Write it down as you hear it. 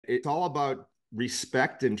It's all about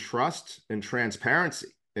respect and trust and transparency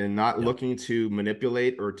and not Yep. looking to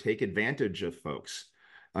manipulate or take advantage of folks.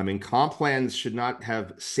 I mean, comp plans should not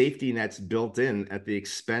have safety nets built in at the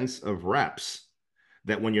expense of reps,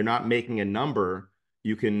 that when you're not making a number,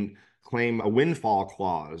 you can claim a windfall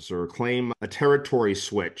clause or claim a territory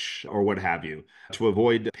switch or what have you to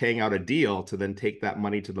avoid paying out a deal to then take that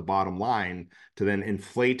money to the bottom line to then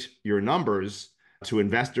inflate your numbers to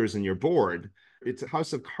investors in your board. It's a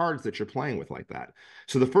house of cards that you're playing with like that.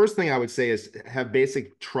 So the first thing I would say is have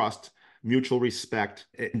basic trust, mutual respect,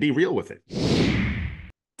 and be real with it.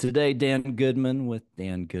 Today, Dan Goodman with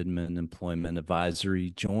Dan Goodman Employment Advisory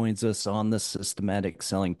joins us on the Systematic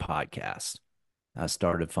Selling Podcast. I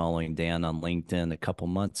started following Dan on LinkedIn a couple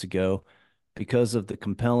months ago because of the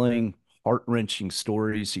compelling, heart-wrenching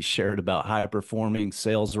stories he shared about high-performing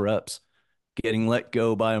sales reps getting let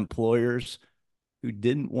go by employers who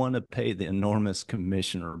didn't want to pay the enormous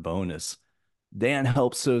commission or bonus. Dan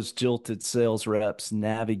helps those jilted sales reps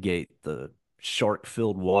navigate the shark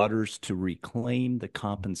filled waters to reclaim the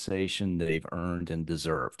compensation they've earned and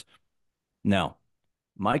deserved. Now,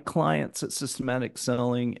 my clients at Systematic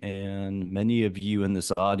Selling and many of you in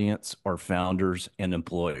this audience are founders and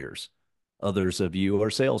employers. Others of you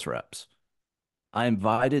are sales reps. I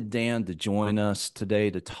invited Dan to join us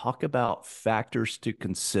today to talk about factors to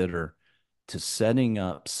consider to setting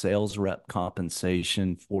up sales rep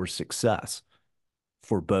compensation for success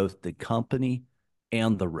for both the company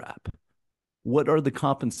and the rep. What are the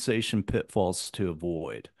compensation pitfalls to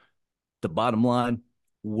avoid? The bottom line,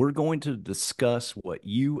 we're going to discuss what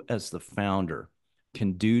you as the founder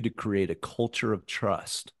can do to create a culture of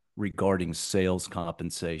trust regarding sales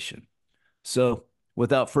compensation. So,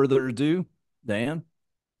 without further ado, Dan,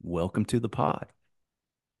 welcome to the pod.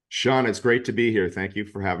 Sean, it's great to be here. Thank you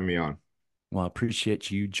for having me on. Well, I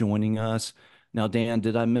appreciate you joining us. Now, Dan,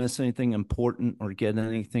 did I miss anything important or get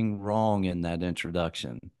anything wrong in that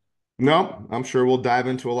introduction? No, I'm sure we'll dive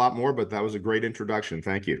into a lot more, but that was a great introduction.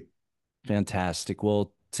 Thank you. Fantastic.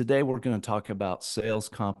 Well, today we're going to talk about sales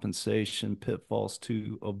compensation pitfalls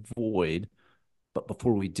to avoid. But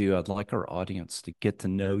before we do, I'd like our audience to get to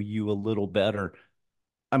know you a little better.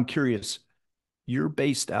 I'm curious, you're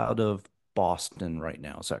based out of Boston right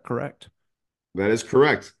now. Is that correct? That is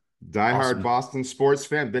correct. Diehard Awesome. Boston sports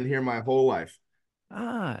fan, been here my whole life.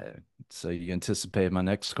 Ah, so you anticipated my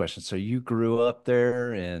next question. So you grew up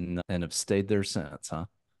there and have stayed there since, huh?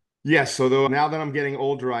 Yes, so though now that I'm getting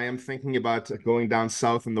older, I am thinking about going down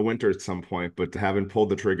south in the winter at some point, but haven't pulled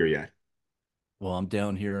the trigger yet. Well, I'm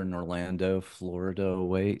down here in Orlando, Florida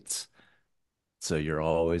awaits. So you're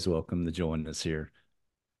always welcome to join us here.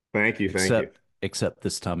 Thank you, thank you. Except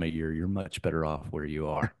this time of year, you're much better off where you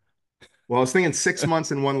are. Well, I was thinking 6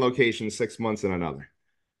 months in one location, 6 months in another.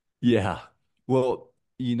 Yeah. Well,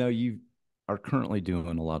 you are currently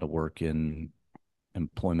doing a lot of work in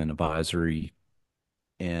employment advisory,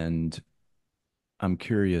 and I'm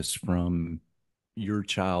curious from your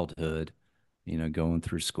childhood, going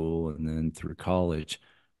through school and then through college,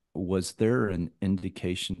 was there an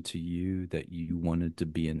indication to you that you wanted to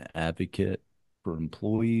be an advocate for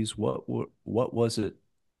employees? What was it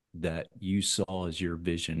that you saw as your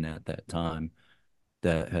vision at that time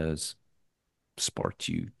that has sparked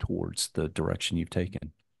you towards the direction you've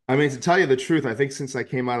taken? I mean, to tell you the truth, I think since I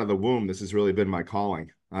came out of the womb, this has really been my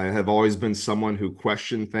calling. I have always been someone who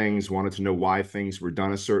questioned things, wanted to know why things were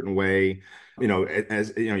done a certain way.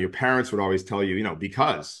 As you know, your parents would always tell you,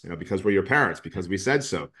 because we're your parents, because we said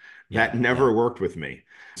so. Yeah, That yeah. never worked with me.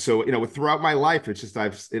 So, throughout my life, it's just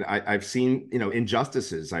I've seen,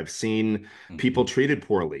 injustices. I've seen people Hmm. treated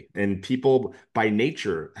poorly, and people by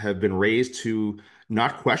nature have been raised to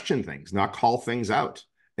not question things, not call things out.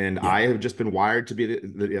 And I Yeah. have just been wired to be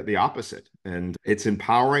the opposite. And it's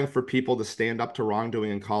empowering for people to stand up to wrongdoing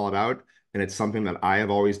and call it out. And it's something that I have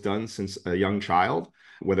always done since a young child,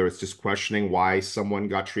 whether it's just questioning why someone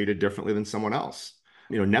got treated differently than someone else.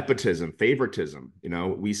 Nepotism, favoritism,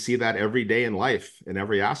 we see that every day in life in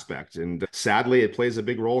every aspect. And sadly, it plays a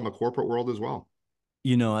big role in the corporate world as well.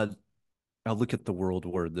 You know, I look at the world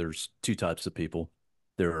where there's two types of people.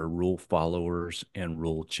 There are rule followers and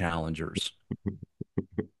rule challengers.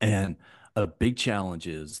 And a big challenge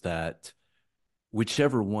is that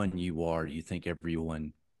whichever one you are, you think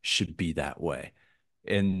everyone should be that way.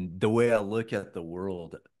 And the way I look at the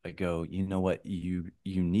world, I go, you know what, you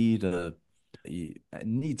need you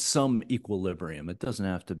need some equilibrium. It doesn't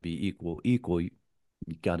have to be equal. You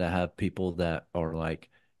got to have people that are like,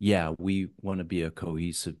 yeah, we want to be a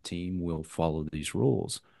cohesive team. We'll follow these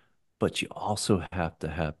rules. But you also have to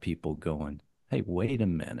have people going, hey, wait a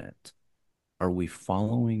minute. Are we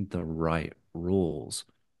following the right rules?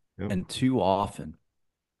 Yep. And too often,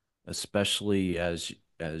 especially as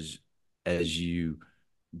as you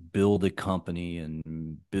build a company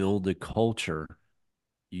and build a culture,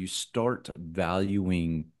 you start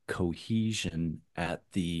valuing cohesion at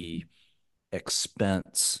the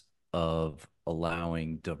expense of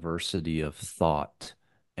allowing diversity of thought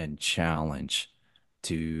and challenge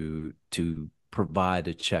to provide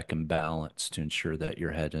a check and balance to ensure that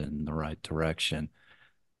you're headed in the right direction.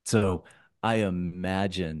 So I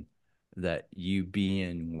imagine that you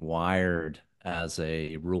being wired as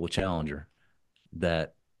a rule challenger,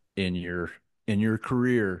 that in your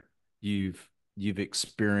career you've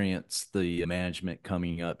experienced the management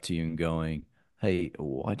coming up to you and going, hey,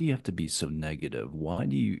 why do you have to be so negative? Why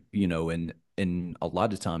do and a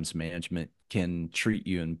lot of times management can treat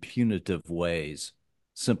you in punitive ways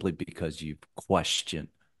simply because you've questioned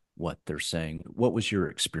what they're saying. What was your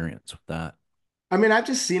experience with that? I mean, I've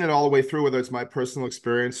just seen it all the way through, whether it's my personal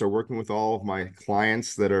experience or working with all of my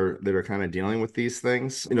clients that are kind of dealing with these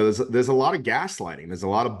things. There's a lot of gaslighting. There's a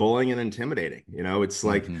lot of bullying and intimidating. It's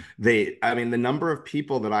like Mm-hmm. I mean, the number of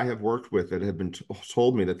people that I have worked with that have been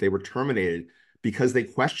told me that they were terminated because they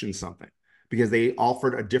questioned something, because they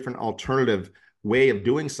offered a different alternative way of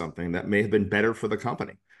doing something that may have been better for the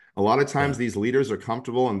company. A lot of times Yeah. these leaders are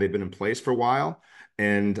comfortable and they've been in place for a while,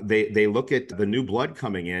 and they look at the new blood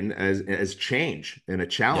coming in as change and a Yeah.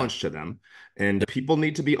 challenge to them. And people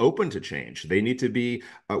need to be open to change. They need to be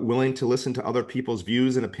willing to listen to other people's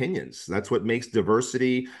views and opinions. That's what makes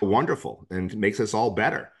diversity wonderful and makes us all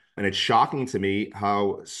better. And it's shocking to me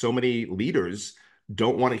how so many leaders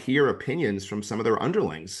don't want to hear opinions from some of their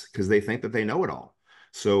underlings because they think that they know it all.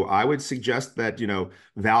 So I would suggest that,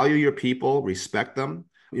 value your people, respect them.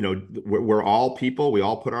 We're all people. We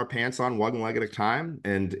all put our pants on one leg at a time,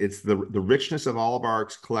 and it's the richness of all of our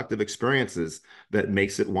collective experiences that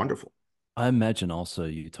makes it wonderful. I imagine also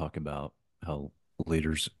you talk about how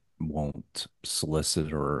leaders won't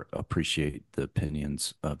solicit or appreciate the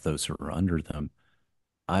opinions of those who are under them.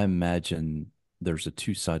 I imagine there's a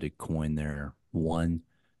two-sided coin there. One,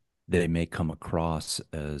 they may come across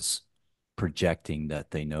as projecting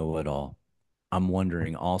that they know it all. I'm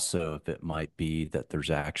wondering also if it might be that there's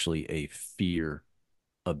actually a fear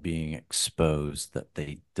of being exposed that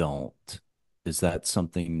they don't. Is that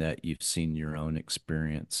something that you've seen your own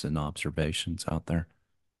experience and observations out there?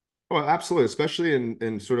 Well, absolutely, especially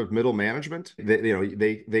in sort of middle management.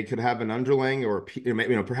 They could have an underling or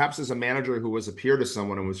perhaps as a manager who was a peer to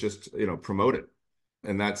someone and was just promoted,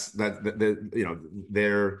 and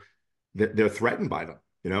they're threatened by them.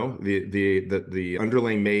 The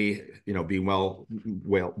underling may be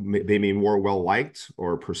they may be more well liked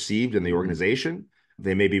or perceived in the Mm-hmm. organization.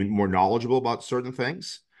 They may be more knowledgeable about certain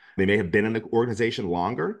things. They may have been in the organization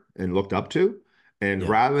longer and looked up to. And Yeah,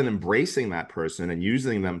 rather than embracing that person and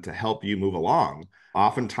using them to help you move along,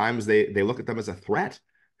 oftentimes they look at them as a threat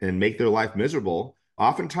and make their life miserable.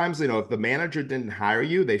 Oftentimes, if the manager didn't hire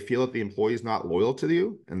you, they feel that the employee is not loyal to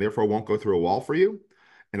you and therefore won't go through a wall for you.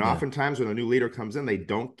 And yeah, oftentimes, when a new leader comes in, they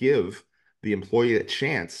don't give the employee a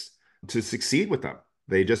chance to succeed with them.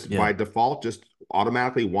 They just, yeah. by default, just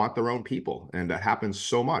automatically want their own people. And that happens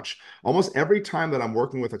so much. Almost every time that I'm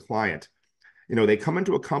working with a client, they come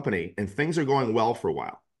into a company and things are going well for a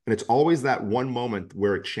while. And it's always that one moment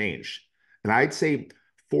where it changed. And I'd say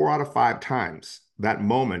 4 out of 5 times, that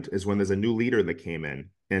moment is when there's a new leader that came in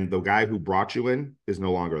and the guy who brought you in is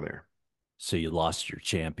no longer there. So you lost your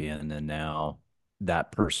champion, and now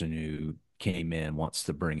that person who came in wants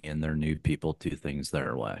to bring in their new people, do things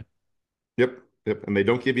their way. Yep. Yep. And they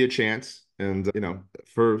don't give you a chance. And,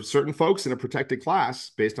 for certain folks in a protected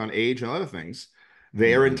class based on age and other things,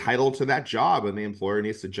 they are Mm-hmm. entitled to that job and the employer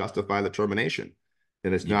needs to justify the termination.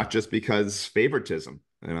 And it's Yeah. not just because favoritism,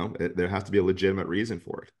 there has to be a legitimate reason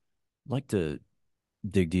for it. I'd like to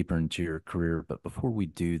dig deeper into your career, but before we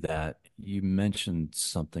do that, you mentioned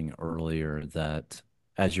something earlier that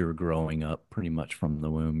as you were growing up, pretty much from the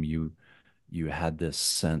womb, you had this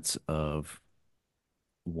sense of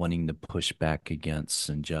wanting to push back against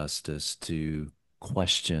injustice, to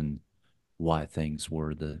question why things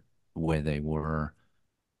were the way they were.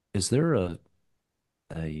 Is there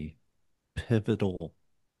a pivotal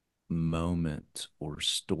moment or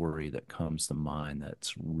story that comes to mind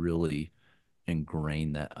that's really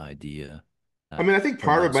ingrained that idea I that mean, I think from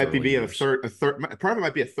part of it those might be early being years? a third, part of it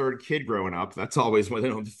might be a third kid growing up. That's always when,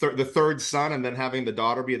 the third son and then having the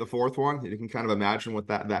daughter be the fourth one. You can kind of imagine what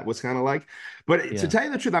that was kind of like. But to Yeah. tell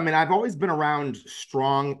you the truth, I mean, I've always been around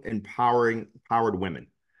strong, empowered women.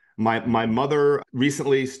 My Hmm. mother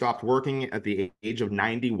recently stopped working at the age of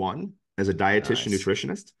 91 as a dietitian Nice.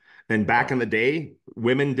 nutritionist. And back in Whoa. the day,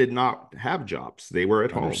 women did not have jobs. They were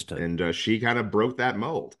at home. Understood. And she kind of broke that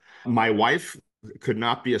mold. My wife could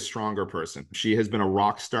not be a stronger person. She has been a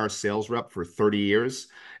rock star sales rep for 30 years.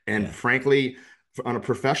 And Yeah. frankly, on a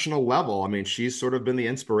professional level, I mean, she's sort of been the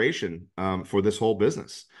inspiration for this whole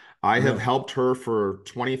business. I have Really? helped her for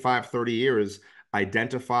 25, 30 years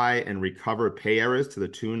identify and recover pay errors to the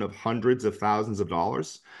tune of hundreds of thousands of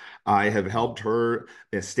dollars. I have Wow. helped her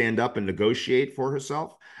stand up and negotiate for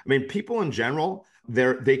herself. I mean, people in general,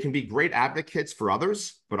 they can be great advocates for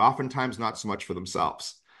others, but oftentimes not so much for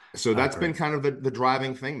themselves. So I that's been agree. kind of the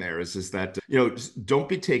driving thing there is that, don't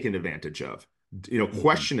be taken advantage of, Hmm.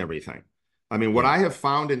 question everything. I mean, what Yeah. I have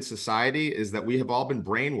found in society is that we have all been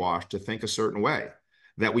brainwashed to think a certain way,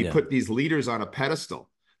 that we Yeah. put these leaders on a pedestal.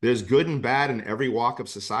 There's good and bad in every walk of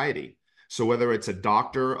society. So whether it's a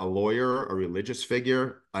doctor, a lawyer, a religious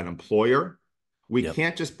figure, an employer, we Yep.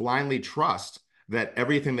 can't just blindly trust that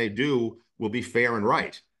everything they do will be fair and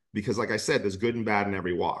right. Because, like I said, there's good and bad in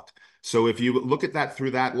every walk. So if you look at that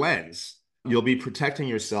through that lens, you'll be protecting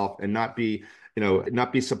yourself and not be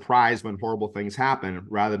surprised when horrible things happen,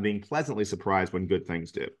 rather than being pleasantly surprised when good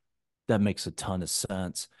things do. That makes a ton of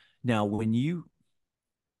sense. Now, when you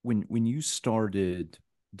started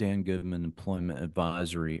Dan Goodman Employment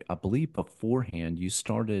Advisory, I believe beforehand you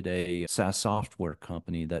started a SaaS software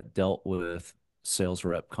company that dealt with sales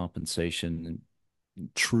rep compensation and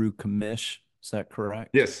true commish. Is that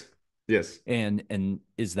correct? Yes, yes. And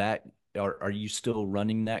is that are you still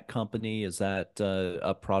running that company? Is that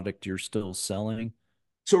a product you're still selling?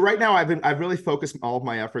 So right now, I've really focused all of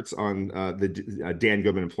my efforts on the Dan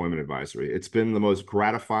Goodman Employment Advisory. It's been the most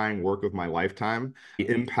gratifying work of my lifetime. The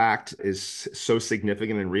impact is so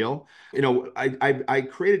significant and real. I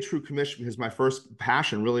created True Commission because my first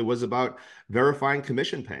passion really was about verifying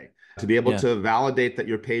commission pay. To be able Yeah. to validate that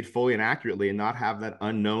you're paid fully and accurately and not have that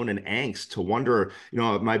unknown and angst to wonder,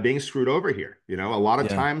 am I being screwed over here? A lot of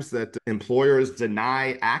Yeah. times that employers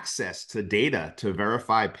deny access to data to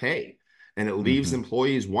verify pay, and it leaves Hmm.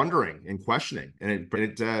 employees wondering and questioning, and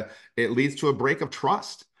it leads to a break of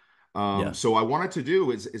trust. Yeah. So I wanted to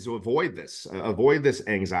do is to avoid this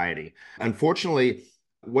anxiety. Unfortunately,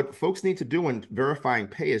 what folks need to do when verifying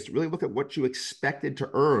pay is to really look at what you expected to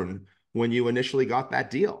earn when you initially got that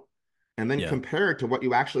deal, and then Yeah. compare it to what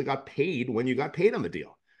you actually got paid when you got paid on the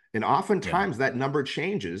deal. And Yeah. oftentimes that number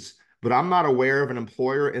changes, but I'm not aware of an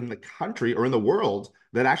employer in the country or in the world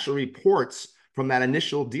that actually reports from that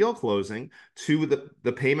initial deal closing to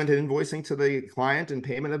the payment and invoicing to the client and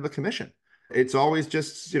payment of the commission. It's always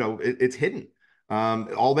just, it's hidden.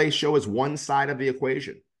 All they show is one side of the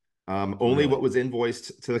equation, only what Really. was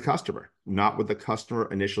invoiced to the customer, not what the customer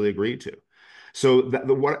initially agreed to. So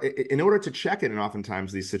in order to check it, and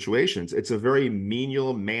oftentimes these situations, it's a very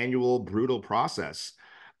menial, manual, brutal process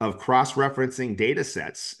of cross-referencing data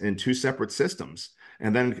sets in two separate systems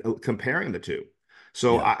and then comparing the two.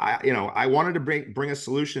 So Yeah. I wanted to bring a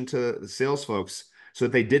solution to the sales folks so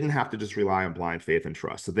that they didn't have to just rely on blind faith and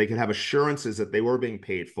trust, that they could have assurances that they were being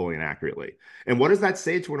paid fully and accurately. And what does that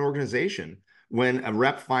say to an organization when a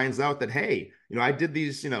rep finds out that, hey, I did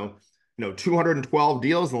these, 212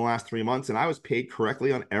 deals in the last 3 months, and I was paid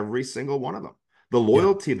correctly on every single one of them. The Yeah.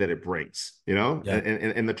 loyalty that it brings, Yeah.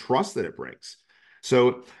 and the trust that it brings.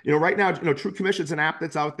 So, right now, True Commission's an app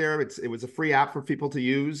that's out there. It was a free app for people to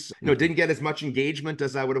use. It Hmm. didn't get as much engagement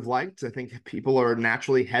as I would have liked. I think people are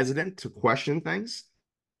naturally hesitant to question things.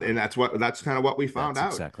 And that's kind of what we found That's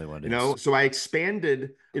out. exactly what it is. So I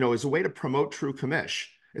expanded, as a way to promote True Commish.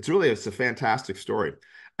 It's a fantastic story.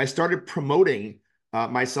 I started promoting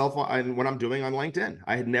myself on what I'm doing on LinkedIn.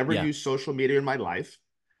 I had never Yeah. used social media in my life.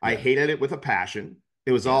 I Yeah. hated it with a passion.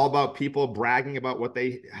 It was Yeah. all about people bragging about what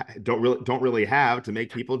they don't really have to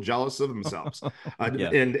make people jealous of themselves, Yeah.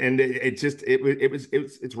 and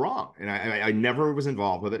it's wrong. And I never was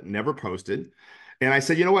involved with it, never posted. And I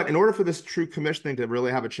said, you know what? In order for this True Commission thing to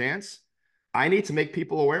really have a chance, I need to make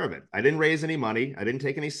people aware of it. I didn't raise any money. I didn't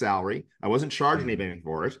take any salary. I wasn't charging Hmm. anything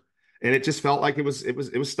for it, and it just felt like it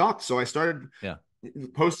was stuck. So I started Yeah.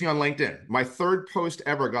 posting on LinkedIn. My third post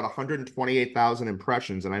ever got 128,000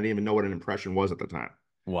 impressions, and I didn't even know what an impression was at the time.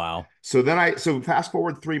 Wow. So fast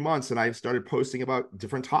forward 3 months, and I started posting about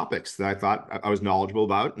different topics that I thought I was knowledgeable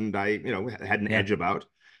about, and I, had an Yeah. edge about.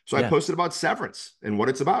 So I Yeah. posted about severance and what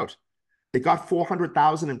it's about. It got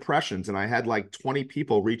 400,000 impressions, and I had like 20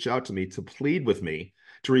 people reach out to me to plead with me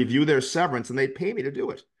to review their severance, and they'd pay me to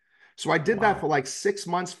do it. So I did that Wow. for like 6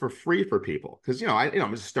 months for free for people because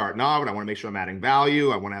I'm just starting off, and I want to make sure I'm adding value.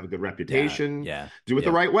 I want to have a good Yeah. reputation, Yeah. do it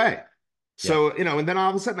the Yeah. right way. Yeah. So and then all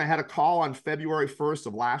of a sudden I had a call on February 1st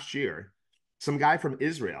of last year, some guy from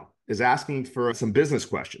Israel is asking for some business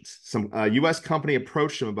questions. Some U.S. company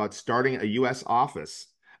approached him about starting a U.S. office,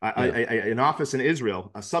 Yeah. an office in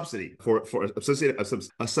Israel, a subsidy for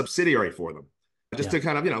a subsidiary for them, just Yeah. to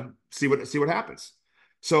kind of see what happens.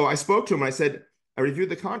 So I spoke to him. And I said, I reviewed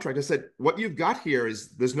the contract. I said, what you've got here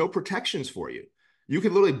is there's no protections for you. You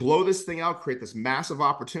could literally blow this thing out, create this massive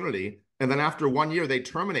opportunity, and then after 1 year they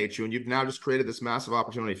terminate you, and you've now just created this massive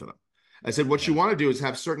opportunity for them. I said, what you Yeah. want to do is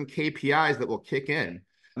have certain KPIs that will kick in,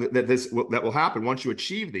 that will happen once you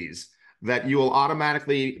achieve these, that you will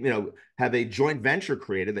automatically, have a joint venture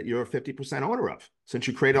created that you're a 50% owner of, since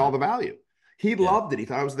you created Yeah. all the value. He Yeah. loved it. He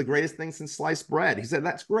thought it was the greatest thing since sliced bread. He said,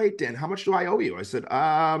 that's great, Dan. How much do I owe you? I said,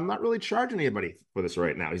 I'm not really charging anybody for this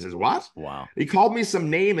right now. He says, what? Wow. He called me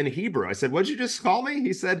some name in Hebrew. I said, what'd you just call me?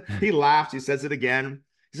 He said, he laughed. He says it again.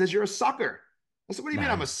 He says, you're a sucker. I said, what do you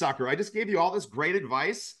mean I'm a sucker? I just gave you all this great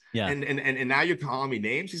advice, Yeah. and now you're calling me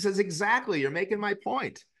names. He says, exactly. You're making my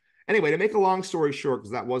point. Anyway, to make a long story short,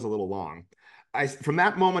 because that was a little long, from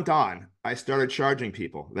that moment on, I started charging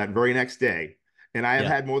people that very next day. And I have Yeah.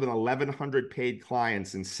 had more than 1,100 paid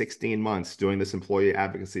clients in 16 months doing this employee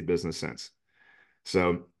advocacy business since.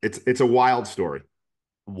 So it's a wild story.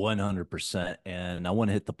 100%. And I want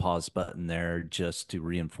to hit the pause button there just to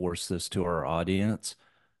reinforce this to our audience.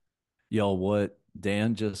 Y'all, what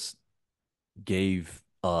Dan just gave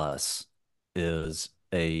us is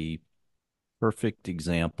a perfect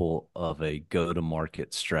example of a go to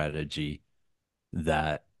market strategy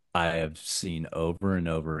that I have seen over and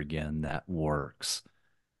over again that works.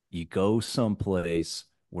 You go someplace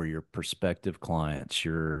where your prospective clients,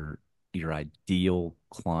 your ideal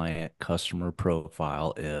client customer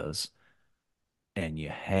profile is, and you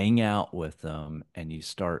hang out with them and you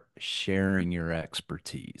start sharing your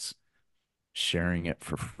expertise, sharing it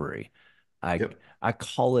for free. I Yep. I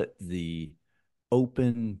call it the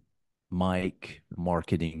open mic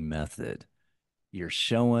marketing method. You're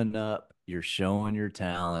showing up, you're showing your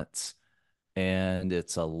talents, and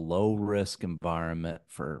it's a low risk environment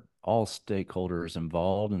for all stakeholders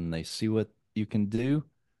involved, and they see what you can do,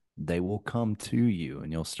 they will come to you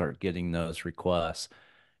and you'll start getting those requests.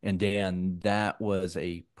 And Dan, that was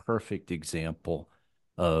a perfect example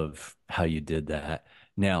of how you did that.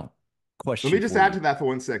 Now, Let me question just for add you. to that for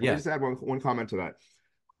 1 second. Let me Yeah. just add one comment to that.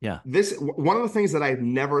 Yeah. This one of the things that I've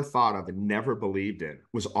never thought of and never believed in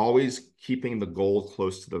was always keeping the gold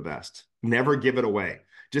close to the vest. Never give it away.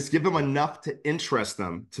 Just give them Yep. enough to interest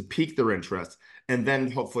them, to pique their interest, and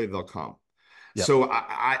then hopefully they'll come. Yep. So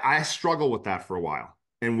I struggle with that for a while.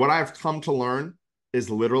 And what I've come to learn is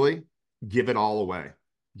literally give it all away.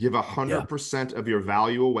 Give a Yeah. hundred percent of your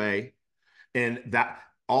value away, and that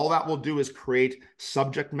all that will do is create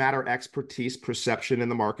subject matter expertise perception in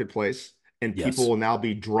the marketplace, and people Yes. will now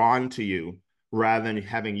be drawn to you rather than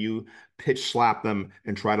having you pitch slap them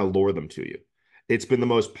and try to lure them to you. It's been the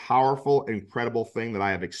most powerful, incredible thing that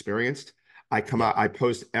I have experienced. I come Yep. out, I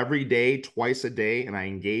post every day, twice a day, and I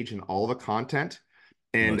engage in all the content.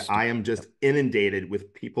 And Most. I am Yep. just inundated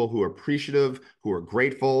with people who are appreciative, who are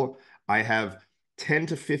grateful. I have 10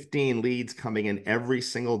 to 15 leads coming in every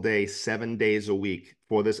single day, 7 days a week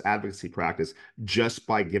for this advocacy practice, just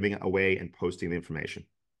by giving away and posting the information.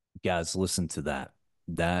 Guys, listen to that.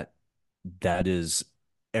 That that is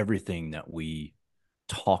everything that we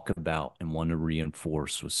talk about and want to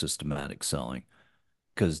reinforce with systematic selling.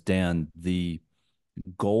 Because Dan, the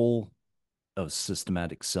goal of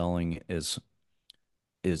systematic selling is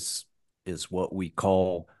is what we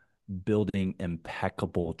call building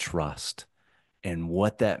impeccable trust. And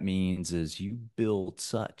what that means is you build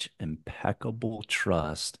such impeccable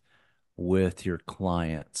trust with your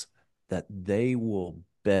clients that they will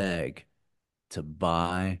beg to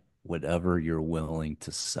buy whatever you're willing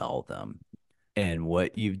to sell them. And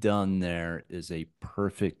what you've done there is a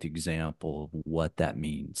perfect example of what that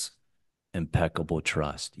means. Impeccable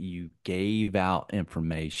trust. You gave out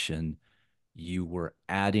information, you were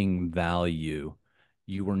adding value,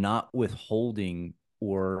 you were not withholding,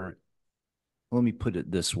 or let me put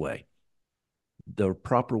it this way, the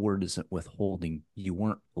proper word isn't withholding. You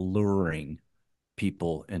weren't luring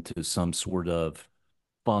people into some sort of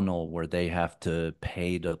funnel where they have to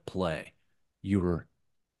pay to play. You were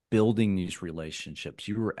building these relationships.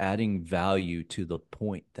 You were adding value to the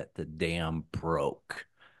point that the dam broke.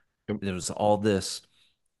 There was all this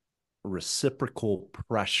reciprocal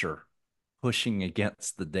pressure pushing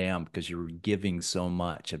against the dam because you were giving so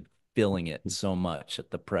much and filling it so much that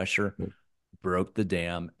the pressure broke the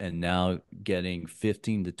dam, and now getting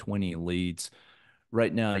 15 to 20 leads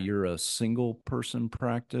right now you're a single person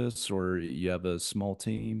practice or you have a small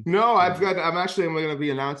team? No, What do you? I'm going to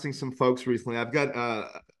be announcing some folks recently. I've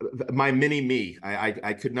got my mini me.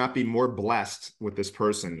 I could not be more blessed with this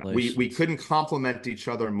person. We Congratulations. couldn't complement each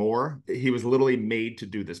other more. He was literally made to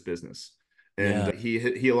do this business. And Yeah,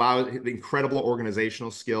 he allowed incredible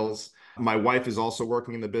organizational skills. My wife is also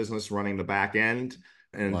working in the business, running the back end.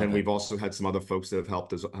 And love then it. we've also had some other folks that have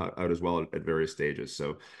helped us out as well at various stages.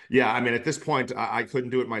 So yeah, I mean, at this point, I couldn't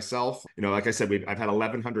do it myself. Like I said, I've had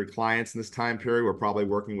 1,100 clients in this time period. We're probably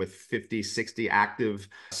working with 50, 60 active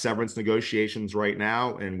severance negotiations right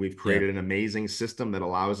now. And we've Yeah, created an amazing system that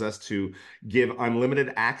allows us to give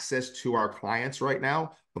unlimited access to our clients right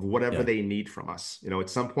now of whatever yeah, they need from us. At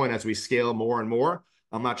some point, as we scale more and more,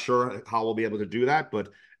 I'm not sure how we'll be able to do that, but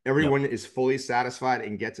yep. everyone is fully satisfied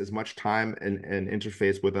and gets as much time and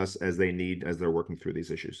interface with us as they need as they're working through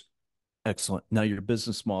these issues. Excellent. Now, your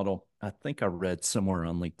business model, I think I read somewhere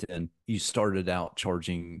on LinkedIn, you started out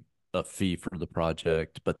charging a fee for the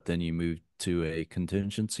project, but then you moved to a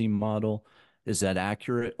contingency model. Is that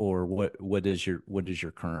accurate, or what is your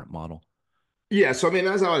current model? Yeah, so I mean,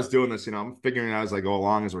 as I was doing this, I'm figuring it out as I go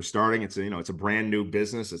along, as we're starting. It's a brand new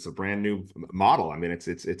business. It's a brand new model. I mean, it's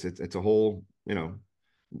a whole,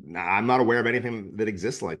 I'm not aware of anything that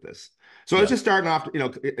exists like this. So I was Yeah, just starting off,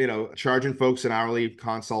 charging folks an hourly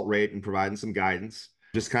consult rate and providing some guidance.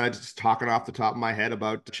 Just kind of just talking off the top of my head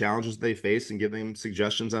about the challenges they face and giving them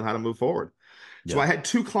suggestions on how to move forward. So yeah. I had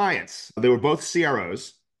two clients. They were both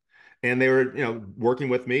CROs, and they were, working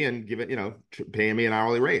with me and paying me an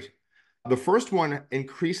hourly rate. The first one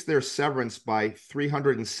increased their severance by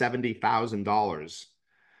 $370,000,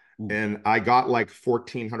 Ooh. and I got like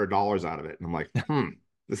 $1,400 out of it. And I'm like,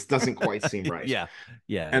 this doesn't quite seem right. Yeah,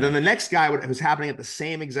 yeah, And then yeah, the next guy, what was happening at the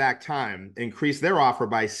same exact time, increased their offer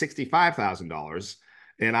by $65,000,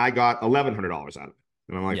 and I got $1,100 out of it.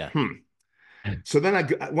 And I'm like, yeah. So then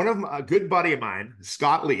a good buddy of mine,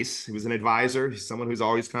 Scott Leese, who was an advisor, he's someone who's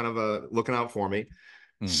always kind of looking out for me.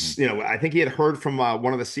 Hmm. I think he had heard from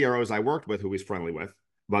one of the CROs I worked with, who he's friendly with,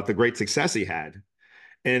 about the great success he had.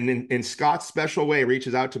 And in Scott's special way,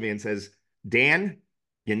 reaches out to me and says, Dan,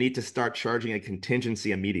 you need to start charging a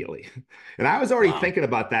contingency immediately. And I was already Wow. thinking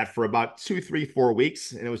about that for about 2, 3, 4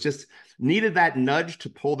 weeks. And it was just needed that nudge to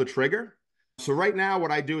pull the trigger. So right now,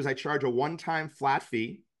 what I do is I charge a one-time flat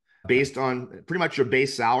fee Okay. based on pretty much your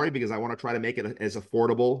base salary, because I want to try to make it as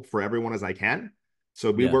affordable for everyone as I can.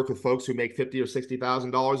 So we Yeah. work with folks who make $50,000 or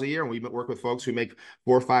 $60,000 a year, and we work with folks who make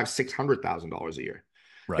four, five, $600,000 a year.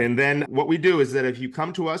 Right. And then what we do is that if you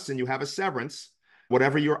come to us and you have a severance,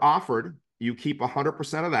 whatever you're offered, you keep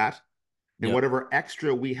 100% of that. And Yep. whatever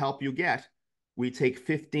extra we help you get, we take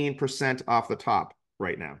 15% off the top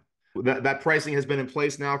right now. That pricing has been in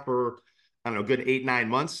place now for, I don't know, good 8, 9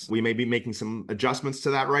 months. We may be making some adjustments to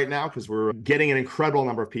that right now because we're getting an incredible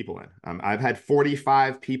number of people in. I've had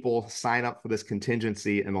 45 people sign up for this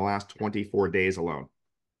contingency in the last 24 days alone.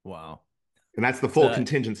 Wow. And that's the full So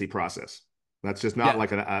contingency process. That's just not yeah,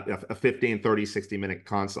 like a 15, 30, 60-minute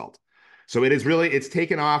consult. So it is really, it's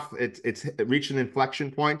taken off. It's reached an inflection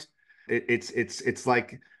point. It's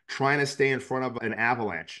like trying to stay in front of an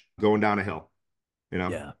avalanche going down a hill.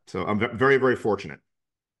 yeah. So I'm very, very fortunate.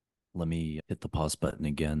 Let me hit the pause button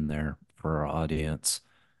again there for our audience.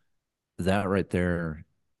 That right there,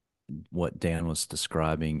 what Dan was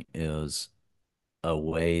describing is a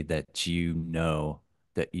way that you know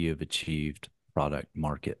that you have achieved product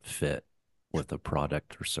market fit with a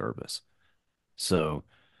product or service. So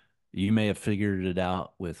you may have figured it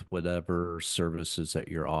out with whatever services that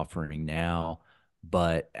you're offering now,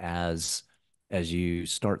 but as you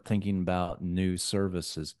start thinking about new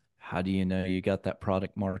services, how do you know you got that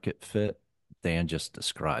product market fit? Dan just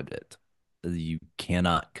described it. You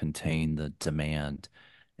cannot contain the demand.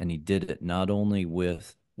 And he did it not only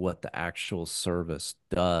with what the actual service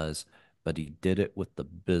does, but he did it with the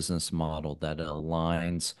business model that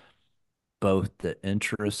aligns both the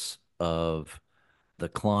interests of the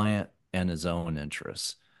client and his own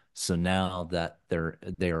interests. So now that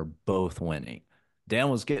they are both winning. Dan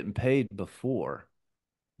was getting paid before,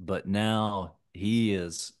 but now he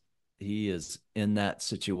is in that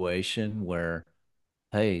situation where,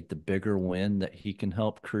 hey, the bigger win that he can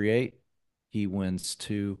help create, he wins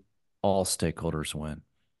too. All stakeholders win.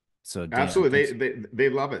 So Dan, Absolutely. thanks. They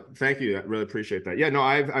love it. Thank you. I really appreciate that. Yeah, no,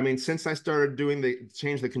 I mean, since I started doing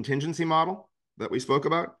the contingency model that we spoke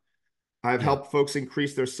about, I've Yeah, helped folks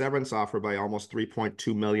increase their severance offer by almost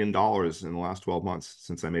 $3.2 million in the last 12 months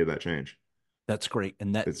since I made that change. that's great,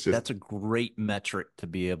 and that It's just, that's a great metric to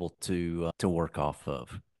be able to work off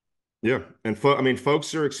of. yeah. And I mean,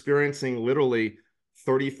 folks are experiencing literally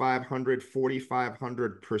 3,500,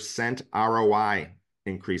 4,500% ROI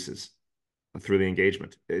increases through the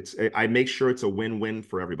engagement. I make sure it's a win-win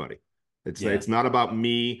for everybody. Yeah. It's not about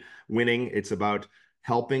me winning. It's about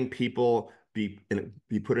helping people be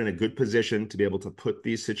put in a good position to be able to put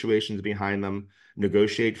these situations behind them,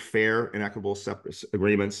 negotiate fair and equitable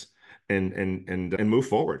agreements, and move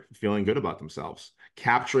forward, feeling good about themselves,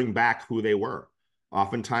 capturing back who they were.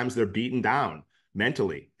 Oftentimes they're beaten down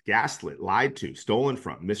mentally, gaslit, lied to, stolen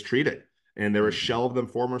from, mistreated, and they're a Hmm. shell of their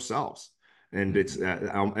former selves. And it's Hmm.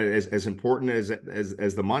 as important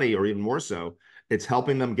as the money, or even more so, it's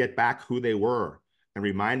helping them get back who they were and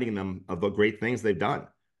reminding them of the great things they've done,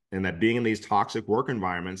 and that being in these toxic work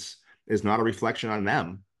environments is not a reflection on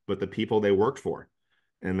them, but the people they worked for,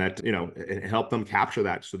 and that it help them capture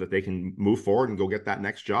that so that they can move forward and go get that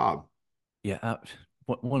next job. Yeah, I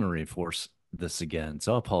want to reinforce this again.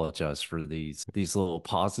 So I apologize for these little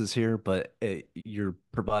pauses here, but you're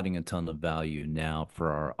providing a ton of value now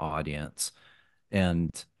for our audience.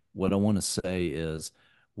 And what I want to say is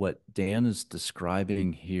what Dan is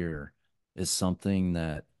describing here is something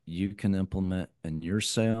that you can implement in your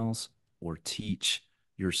sales or teach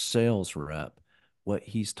your sales rep. What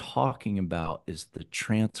he's talking about is the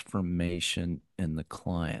transformation in the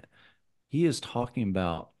client. He is talking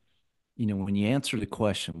about, when you answer the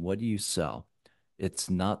question, what do you sell? It's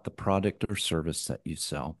not the product or service that you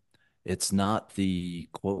sell. It's not the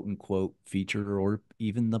quote unquote feature or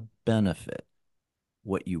even the benefit.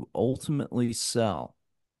 What you ultimately sell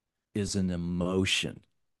is an emotion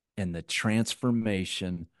and the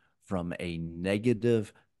transformation from a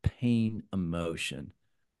negative pain emotion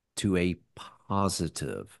to a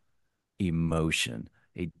positive emotion,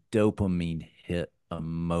 a dopamine hit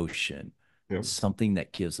emotion, Yeah. something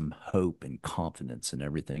that gives them hope and confidence and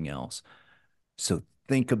everything else. So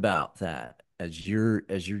think about that as you're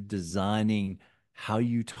designing how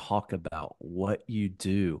you talk about what you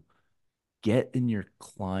do. Get in your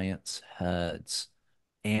clients' heads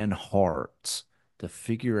and hearts to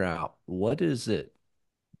figure out what is it,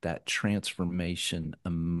 that transformation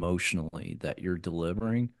emotionally that you're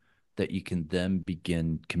delivering, that you can then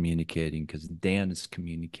begin communicating, because Dan is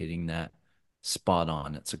communicating that spot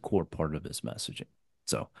on. It's a core part of his messaging.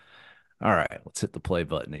 So, all right, let's hit the play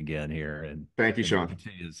button again here Thank you, and Sean.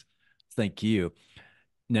 continue. Thank you.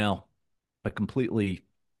 Now, I completely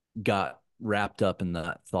got wrapped up in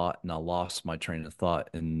that thought and I lost my train of thought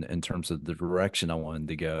in terms of the direction I wanted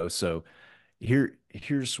to go. So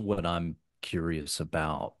here's what I'm curious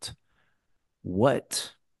about.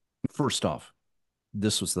 What, first off,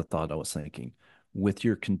 this was the thought I was thinking. With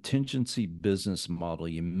your contingency business model,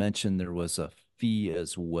 you mentioned there was a fee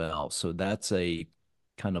as well. So that's a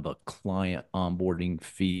kind of a client onboarding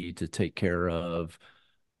fee to take care of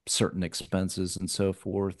certain expenses and so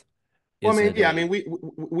forth. Well, I Is mean, it yeah, I a mean,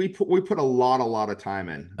 we put a lot of time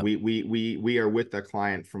in. We are with the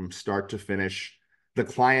client from start to finish. The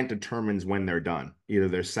client determines when they're done. Either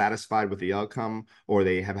they're satisfied with the outcome or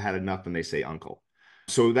they have had enough and they say uncle.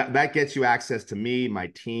 So that gets you access to me, my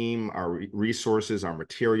team, our resources, our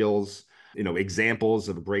materials, examples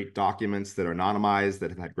of great documents that are anonymized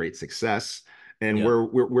that have had great success. And Yep.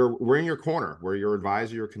 we're in your corner. We're your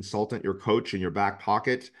advisor, your consultant, your coach in your back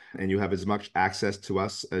pocket, and you have as much access to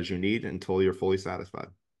us as you need until you're fully satisfied.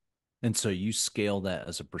 And so you scale that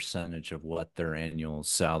as a percentage of what their annual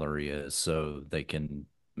salary is so they can,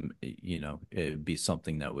 it'd be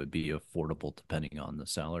something that would be affordable depending on the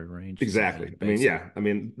salary range. Is that how Exactly. you I mean, base it? yeah. I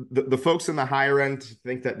mean, the folks in the higher end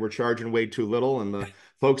think that we're charging way too little, and the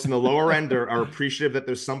folks in the lower end are appreciative that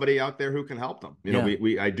there's somebody out there who can help them. Yeah.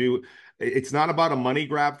 I do. It's not about a money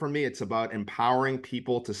grab for me. It's about empowering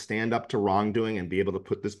people to stand up to wrongdoing and be able to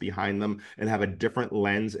put this behind them and have a different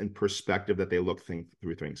lens and perspective that they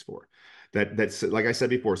through things for. That's like I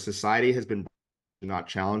said before, society has been not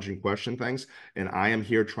challenge and question things, and I am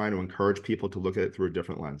here trying to encourage people to look at it through a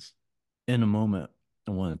different lens. In a moment,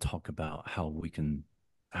 I want to talk about how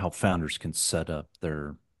founders can set up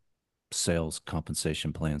their sales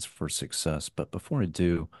compensation plans for success. But before I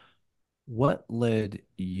do, what led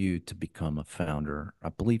you to become a founder? I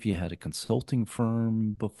believe you had a consulting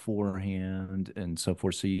firm beforehand and so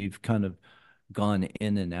forth. So you've kind of gone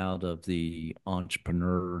in and out of the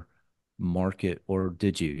entrepreneur market, or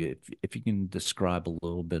did you? If you can describe a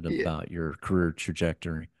little bit Yeah. about your career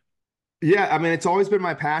trajectory. Yeah, I mean, it's always been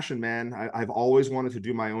my passion, man. I've always wanted to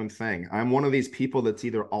do my own thing. I'm one of these people that's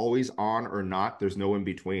either always on or not. There's no in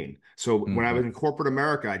between. So when I Hmm. was in corporate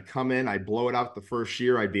America, I'd come in, I'd blow it out the first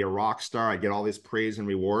year, I'd be a rock star, I'd get all this praise and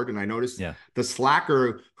reward. And I noticed Yeah. the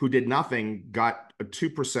slacker who did nothing got a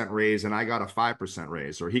 2% raise and I got a 5%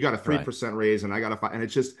 raise, or he got a Right. 3% raise and I got a 5. And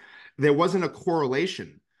it's just there wasn't a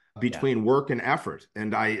correlation Yeah. between work and effort.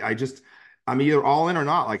 And I'm either all in or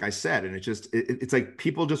not, like I said. And it's like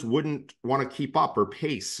people just wouldn't want to keep up or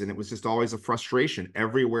pace. And it was just always a frustration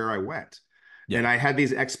everywhere I went. Yeah. And I had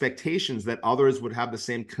these expectations that others would have the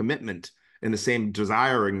same commitment and the same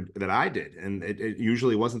desiring that I did. And it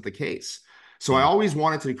usually wasn't the case. So I Yeah. always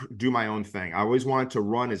wanted to do my own thing. I always wanted to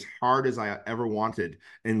run as hard as I ever wanted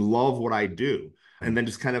and love what I do. And then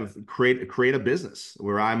just kind of create a business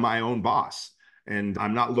where I'm my own boss and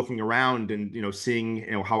I'm not looking around and seeing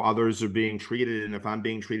how others are being treated and if I'm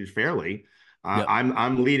being treated fairly. Yep.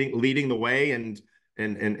 I'm leading the way and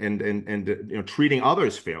treating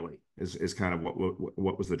others fairly is kind of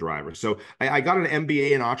what was the driver. So I got an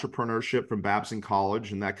MBA in entrepreneurship from Babson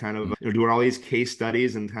College, and that kind of doing all these case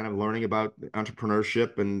studies and kind of learning about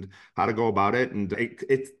entrepreneurship and how to go about it. And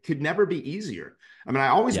it could never be easier. I mean, I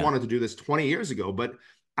always Yeah. wanted to do this 20 years ago, but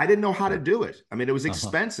I didn't know how to Yeah. do it. I mean, it was Uh-huh.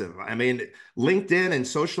 expensive. I mean, LinkedIn and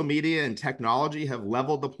social media and technology have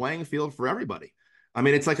leveled the playing field for everybody. I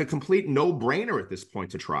mean, it's like a complete no-brainer at this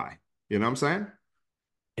point to try. You know what I'm saying?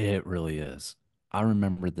 It really is. I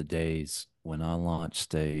remember the days when I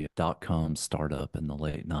launched a .com startup in the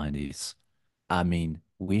late 90s. I mean,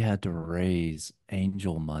 we had to raise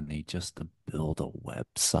angel money just to build a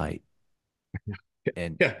website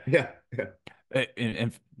and Yeah, yeah, yeah,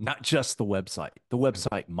 and not just the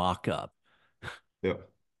website mock-up. yeah.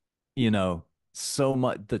 You know, so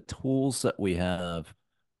much the tools that we have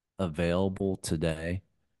available today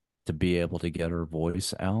to be able to get our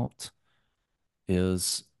voice out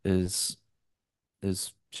is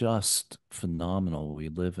just phenomenal. We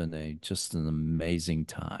live in a just an amazing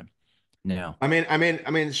time. Now,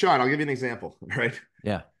 Sean, I'll give you an example, right?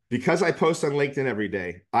 yeah, Because I post on LinkedIn every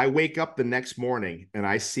day, I wake up the next morning and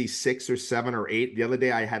I see 6 or 7 or 8. The other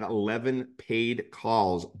day, I had 11 paid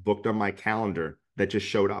calls booked on my calendar that just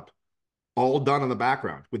showed up, all done in the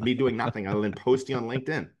background with me doing nothing other than posting on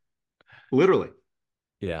LinkedIn. Literally.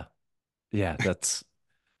 yeah, yeah, that's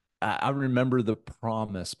I remember the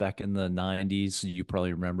promise back in the 90s. You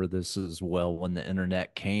probably remember this as well when the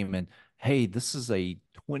internet came and hey, this is a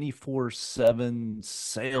 24/7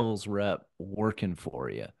 sales rep working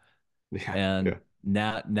for you. Yeah, And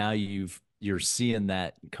yeah. now you're seeing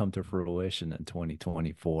that come to fruition in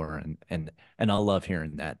 2024 and I love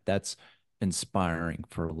hearing that. That's inspiring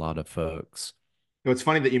for a lot of folks. It's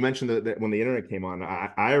funny that you mentioned that when the internet came on.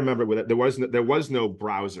 I remember there was no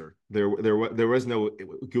browser. There was no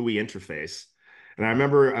GUI interface. And I Uh,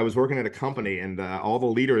 remember I was working at a company, and all the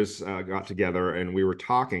leaders got together, and we were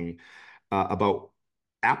talking about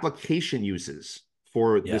application uses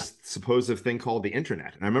for yeah. this supposed thing called the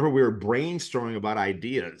internet. And I remember we were brainstorming about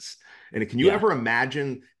ideas. And can you Yeah. ever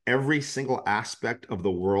imagine every single aspect of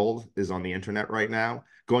the world is on the internet right now?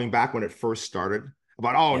 Going back when it first started,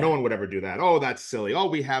 about, oh, no Yeah. one would ever do that. Oh, that's silly. Oh,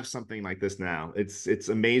 we have something like this now. It's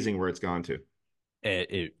amazing where it's gone to.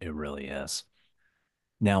 It really is.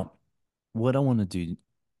 Now, what I want to do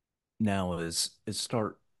now is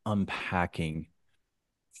start unpacking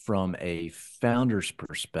from a founder's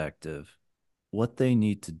perspective what they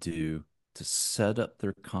need to do to set up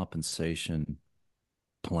their compensation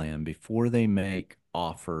plan before they make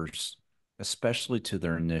offers, especially to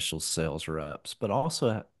their initial sales reps, but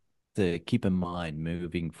also to keep in mind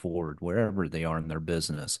moving forward, wherever they are in their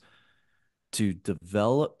business, to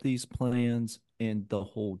develop these plans and to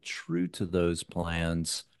hold true to those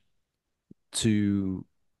plans to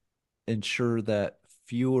ensure that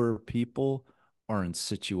fewer people are in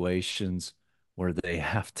situations where they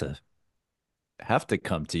have to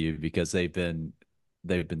come to you because they've been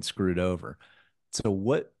screwed over. So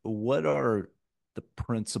what are the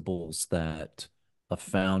principles that a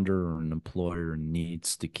founder or an employer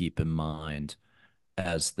needs to keep in mind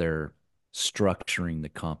as they're structuring the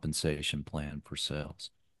compensation plan for sales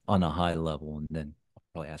on a high level? And then I'll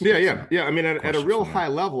probably ask Yeah, you yeah, some yeah. I mean, at a questions real from high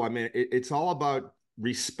there. level, I mean, it's all about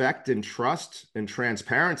respect and trust and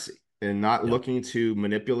transparency and not Yep. looking to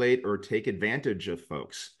manipulate or take advantage of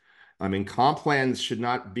folks. I mean, comp plans should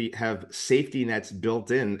not have safety nets built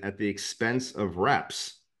in at the expense of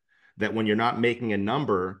reps that when you're not making a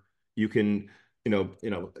number, you can,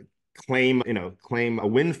 claim a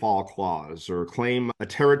windfall clause or claim a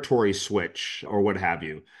territory switch or what have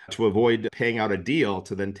you to avoid paying out a deal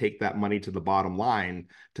to then take that money to the bottom line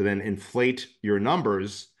to then inflate your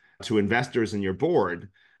numbers to investors in your board.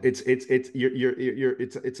 It's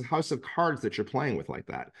a house of cards that you're playing with like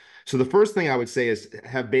that. So the first thing I would say is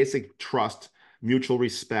have basic trust, mutual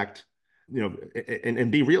respect,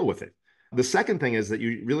 and be real with it. The second thing is that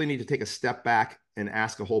you really need to take a step back and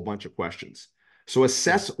ask a whole bunch of questions. So Yeah.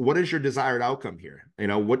 assess what is your desired outcome here.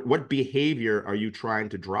 What behavior are you trying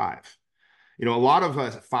to drive? A lot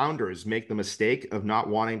of founders make the mistake of not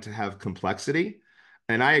wanting to have complexity.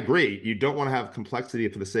 And I agree, you don't want to have complexity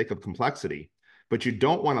for the sake of complexity, but you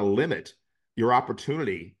don't want to limit your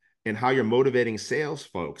opportunity in how you're motivating sales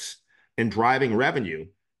folks and driving revenue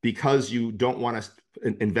because you don't want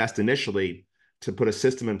to invest initially to put a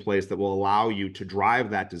system in place that will allow you to drive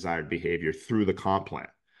that desired behavior through the comp plan.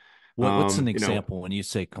 What's an You know, example when you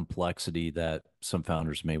say complexity that some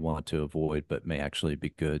founders may want to avoid, but may actually be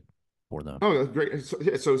good for them? Oh, great.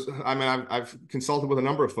 So I mean, I've consulted with a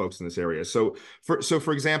number of folks in this area. So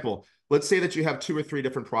for example, let's say that you have two or three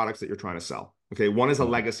different products that you're trying to sell. Okay, one is a Mhm.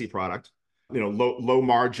 legacy product, low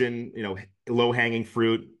margin, low hanging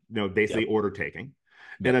fruit, basically Yep. order taking,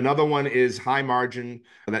 and Yep. another one is high margin,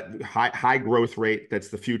 that high growth rate. That's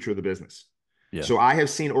the future of the business. Yeah. So I have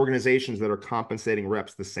seen organizations that are compensating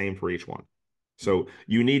reps the same for each one. Mhm. So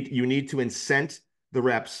you need to incent the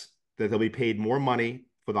reps that they'll be paid more money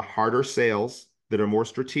for the harder sales that are more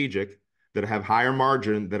strategic, that have higher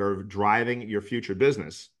margin, that are driving your future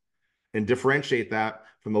business, and differentiate that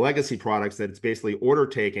from the legacy products that it's basically order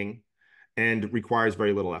taking and requires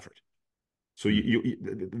very little effort. So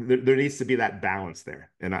Mhm. there needs to be that balance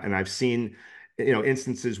there. And I've seen,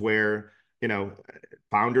 instances where, you know,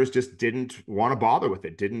 founders just didn't want to bother with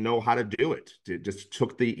it, didn't know how to do it, just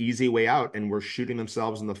took the easy way out and were shooting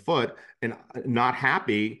themselves in the foot and not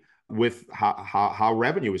happy with how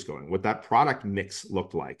revenue was going, what that product mix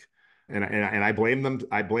looked like. And I blame them.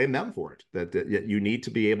 I blame them for it. That you need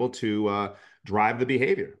to be able to drive the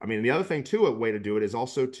behavior. I mean, the other thing too, a way to do it is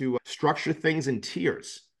also to structure things in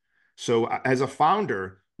tiers. So as a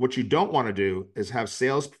founder, what you don't want to do is have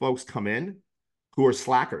sales folks come in who are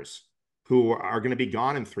slackers, who are going to be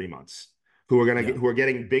gone in 3 months, Yeah. who are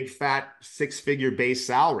getting big fat six-figure base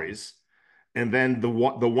salaries, and then the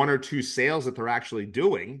one or two sales that they're actually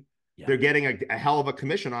doing, Yeah. they're getting a hell of a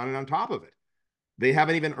commission on it on top of it. They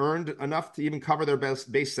haven't even earned enough to even cover their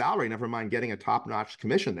base salary, never mind getting a top-notch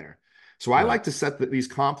commission there. So I Right. like to set these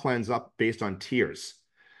comp plans up based on tiers.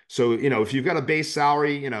 So, if you've got a base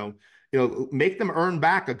salary, make them earn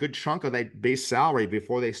back a good chunk of that base salary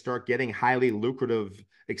before they start getting highly lucrative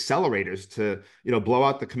accelerators to, blow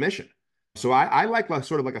out the commission. So I like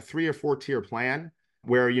sort of like a 3 or 4 tier plan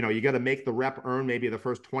where, you got to make the rep earn maybe the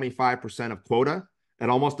first 25% of quota at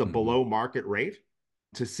almost a Mhm. below market rate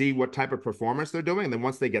to see what type of performance they're doing. And then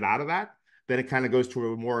once they get out of that, then it kind of goes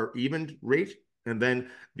to a more even rate. And then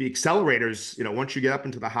the accelerators, once you get up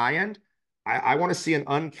into the high end, I want to see an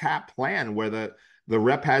uncapped plan where the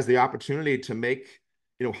rep has the opportunity to make,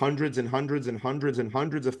 hundreds and hundreds and hundreds and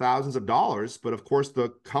hundreds of thousands of dollars. But of course, the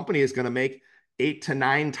company is going to make 8 to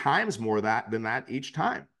 9 times more than that each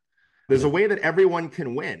time. There's a Yeah. way that everyone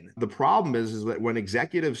can win. The problem is that when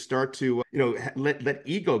executives start to, let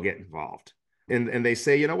ego get involved, and they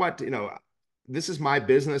say, you know what, this is my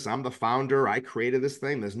business. I'm the founder. I created this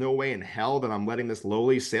thing. There's no way in hell that I'm letting this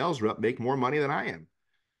lowly sales rep make more money than I am.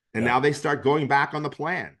 And Yeah. now they start going back on the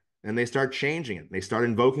plan and they start changing it. They start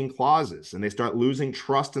invoking clauses and they start losing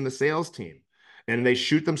trust in the sales team. And they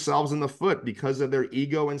shoot themselves in the foot because of their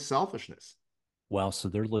ego and selfishness. Well, so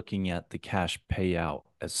they're looking at the cash payout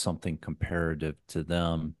as something comparative to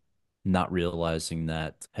them, not realizing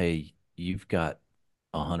that, hey, you've got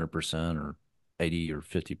 100% or 80 or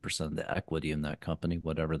 50% of the equity in that company,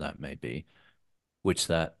 whatever that may be, which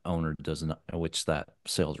that owner does not, which that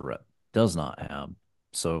sales rep does not have.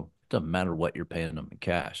 So it doesn't matter what you're paying them in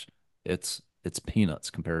cash. It's peanuts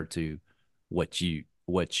compared to what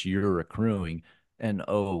you're accruing. And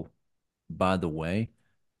oh, by the way,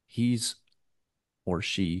 he's or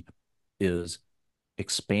she is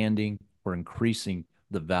expanding or increasing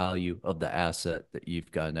the value of the asset that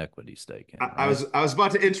you've got an equity stake in, I right? was I was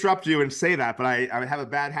about to interrupt you and say that, but I have a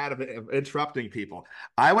bad habit of interrupting people.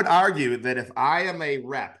 I would argue that if I am a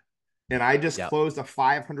rep and I just Yep. closed a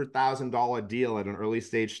 $500,000 deal at an early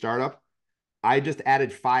stage startup, I just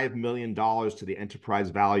added $5 million to the enterprise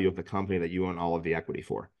value of the company that you own all of the equity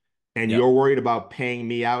for. And Yep. you're worried about paying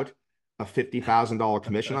me out a $50,000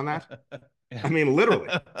 commission on that? I mean, literally,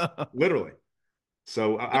 literally.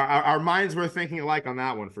 So our minds were thinking alike on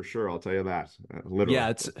that one for sure. I'll tell you that, literally.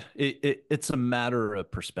 Yeah, it's a matter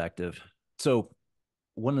of perspective. So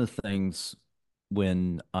one of the things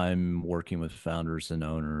when I'm working with founders and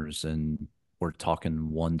owners and we're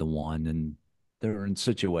talking one to one and they're in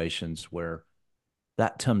situations where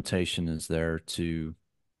that temptation is there to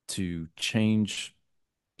change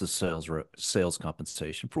the sales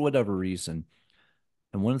compensation for whatever reason.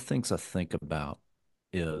 And one of the things I think about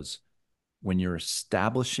is when you're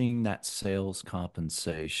establishing that sales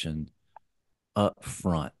compensation, up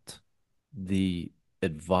front, the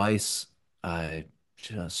advice I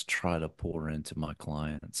just try to pour into my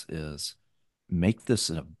clients is make this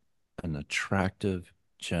an attractive,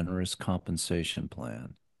 generous compensation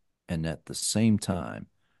plan. And at the same time,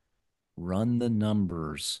 run the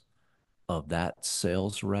numbers of that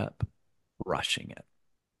sales rep rushing it.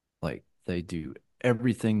 Like they do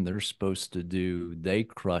everything they're supposed to do, they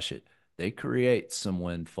crush it. They create some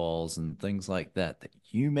windfalls and things like that that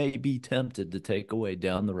you may be tempted to take away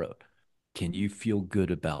down the road. Can you feel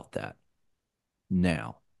good about that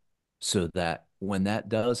now? So that when that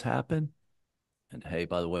does happen, and hey,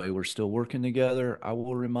 by the way, we're still working together, I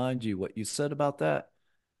will remind you what you said about that,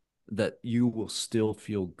 that you will still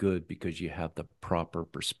feel good because you have the proper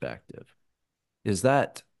perspective. Is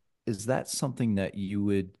that is that something that you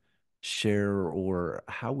would share, or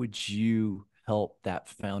how would you help that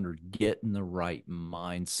founder get in the right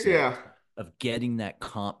mindset Yeah. of getting that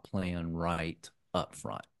comp plan right up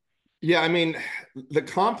front? Yeah, I mean, the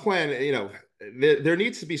comp plan, there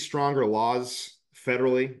needs to be stronger laws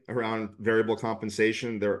federally around variable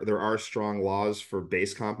compensation. There are strong laws for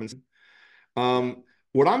base compensation. Um,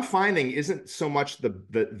 what I'm finding isn't so much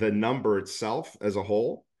the number itself as a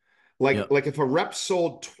whole. Yep. Like if a rep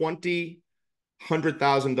sold 20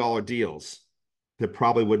 $100,000 deals, there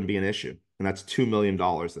probably wouldn't be an issue. And that's $2 million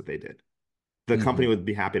that they did. The company Hmm. would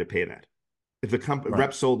be happy to pay that. If the Right.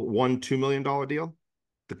 rep sold one $2 million deal,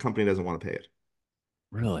 the company doesn't want to pay it.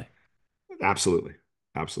 Really? Absolutely.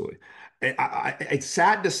 Absolutely. It's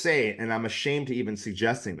sad to say, and I'm ashamed to even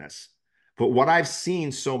suggesting this, but what I've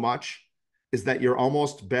seen so much is that you're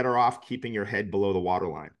almost better off keeping your head below the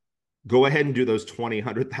waterline. Go ahead and do those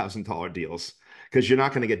 $100,000 deals because you're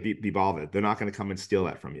not going to get be bothered. They're not going to come and steal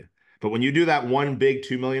that from you. But when you do that one big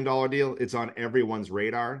 $2 million deal, it's on everyone's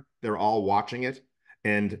radar. They're all watching it.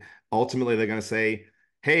 And ultimately, they're going to say,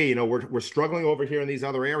 hey, we're struggling over here in these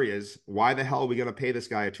other areas. Why the hell are we going to pay this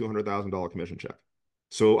guy a $200,000 commission check?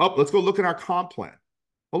 So, let's go look at our comp plan.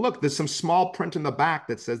 Well, look, there's some small print in the back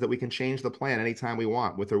that says that we can change the plan anytime we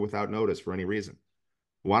want, with or without notice for any reason.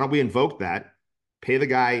 Why don't we invoke that, pay the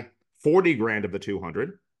guy 40 grand of the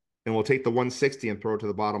 200, and we'll take the 160 and throw it to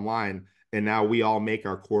the bottom line. And now we all make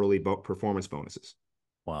our quarterly performance bonuses.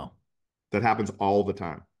 Wow. That happens all the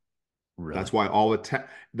time. Really? That's why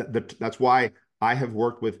that's why I have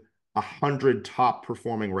worked with 100 top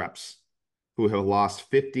performing reps who have lost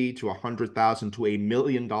 50 to 100,000 to $1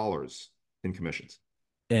 million in commissions.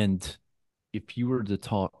 And if you were to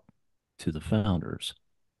talk to the founders,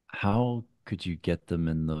 how could you get them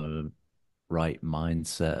in the right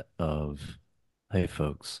mindset of, hey,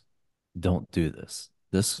 folks, don't do this.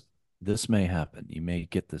 This may happen. You may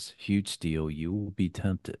get this huge deal. You will be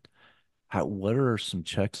tempted. What are some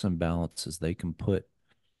checks and balances they can put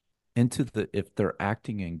into if they're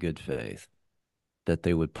acting in good faith, that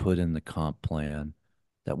they would put in the comp plan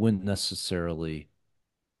that wouldn't necessarily,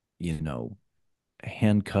 you know,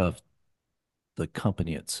 handcuff the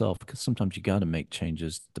company itself, because sometimes you got to make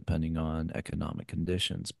changes depending on economic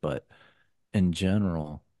conditions. But in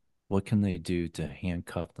general, what can they do to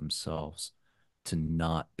handcuff themselves to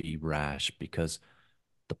not be rash? Because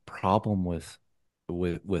the problem with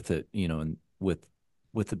it, and with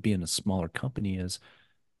it being a smaller company is,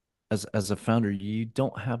 as a founder, you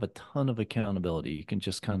don't have a ton of accountability. You can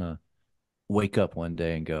just kind of wake up one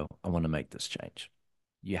day and go, I want to make this change.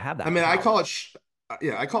 You have I that mean, power.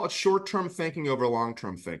 I call it short-term thinking over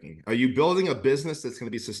long-term thinking. Are you building a business that's going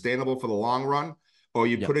to be sustainable for the long run, or are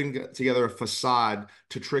you Yep. putting together a facade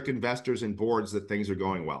to trick investors and boards that things are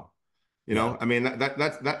going well? Yeah. I mean,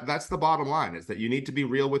 that's the bottom line, is that you need to be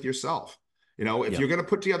real with yourself. If Yep. you're going to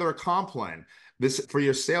put together a comp plan, this for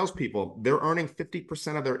your salespeople, they're earning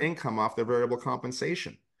 50% of their income off their variable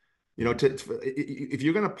compensation. If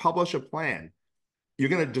you're going to publish a plan, you're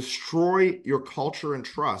going to destroy your culture and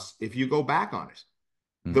trust if you go back on it.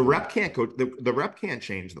 Hmm. The rep can't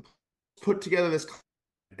change the put together this,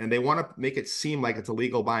 and they want to make it seem like it's a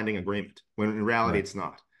legal binding agreement when in reality Right. it's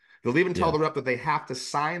not. They'll even tell Yeah. the rep that they have to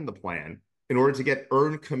sign the plan in order to get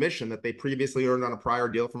earned commission that they previously earned on a prior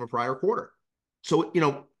deal from a prior quarter. So,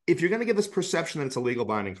 if you're going to give this perception that it's a legal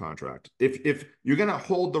binding contract, if you're going to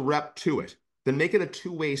hold the rep to it, then make it a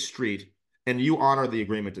two-way street and you honor the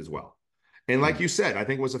agreement as well. And like Mm. you said, I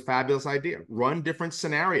think it was a fabulous idea. Run different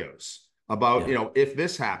scenarios about, Yeah. if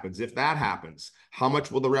this happens, if that happens, how much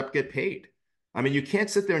will the rep get paid? I mean, you can't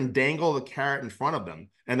sit there and dangle the carrot in front of them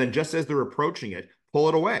and then just as they're approaching it, pull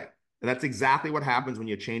it away. And that's exactly what happens when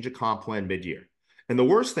you change a comp plan mid-year. And the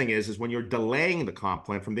worst thing is when you're delaying the comp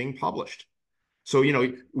plan from being published. So,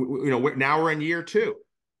 now we're in year two.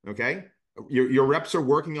 Okay. Your reps are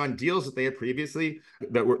working on deals that they had previously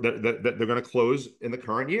that they're going to close in the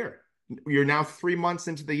current year. You're now 3 months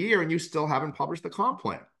into the year and you still haven't published the comp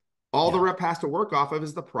plan. All the Yeah. rep has to work off of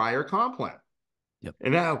is the prior comp plan. Yep.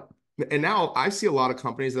 And now I see a lot of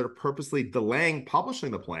companies that are purposely delaying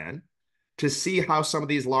publishing the plan to see how some of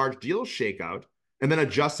these large deals shake out and then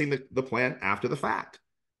adjusting the plan after the fact.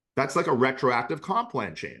 That's like a retroactive comp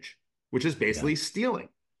plan change, which is Yeah. basically stealing.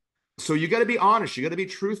 So you got to be honest. You got to be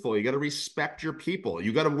truthful. You got to respect your people.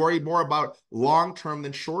 You got to worry more about long term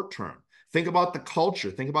than short term. Think about the culture.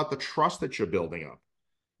 Think about the trust that you're building up.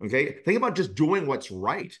 Okay. Think about just doing what's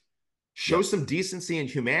right. Show Yep. some decency and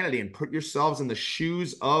humanity and put yourselves in the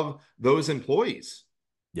shoes of those employees.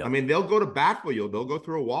 I Yep. mean, they'll go to bat for you. They'll go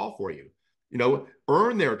through a wall for you.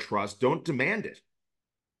 Earn their trust. Don't demand it.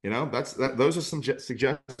 Those are some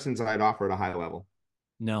suggestions I'd offer at a high level.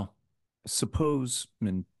 Now, suppose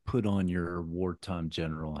and put on your wartime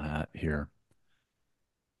general hat here.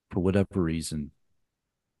 For whatever reason,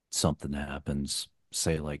 something happens,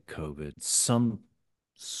 say like COVID, some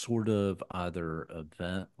sort of either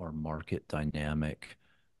event or market dynamic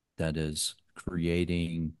that is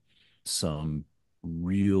creating some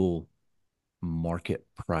real market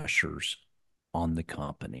pressures on the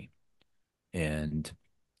company. And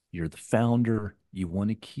you're the founder, you want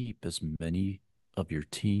to keep as many of your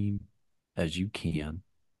team as you can.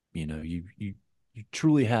 You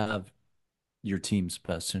truly have your team's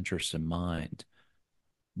best interest in mind.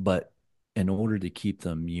 But in order to keep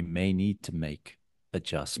them, you may need to make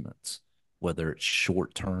adjustments, whether it's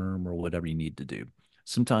short term or whatever you need to do.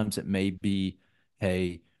 Sometimes it may be,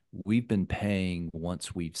 hey, we've been paying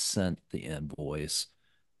once we've sent the invoice,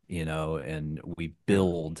 and we Yeah.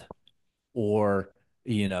 billed, or,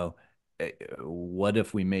 what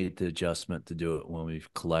if we made the adjustment to do it when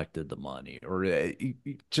we've collected the money, or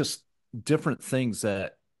just different things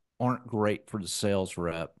that aren't great for the sales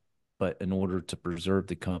rep, but in order to preserve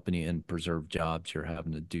the company and preserve jobs, you're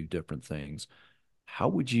having to do different things. How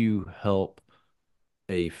would you help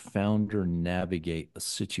a founder navigate a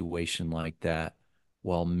situation like that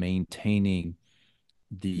while maintaining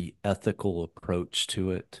the ethical approach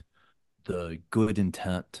to it, the good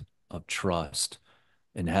intent of trust,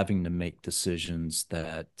 and having to make decisions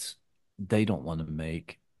that they don't want to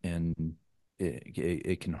make, and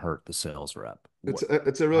it can hurt the sales rep? It's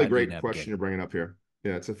a really How do you great navigate question it? you're bringing up here.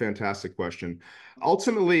 Yeah, it's a fantastic question.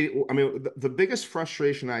 Ultimately, I mean, the biggest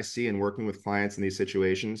frustration I see in working with clients in these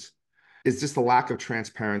situations is just the lack of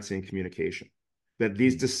transparency and communication. That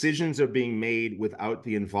these Mm. decisions are being made without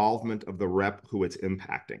the involvement of the rep who it's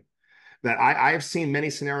impacting. That I have seen many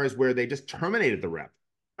scenarios where they just terminated the rep,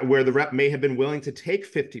 where the rep may have been willing to take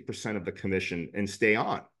 50% of the commission and stay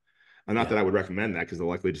on. And not Yeah. that I would recommend that because they're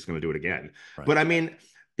likely just going to do it again. Right. But I mean,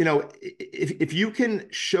 if you can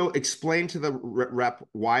explain to the rep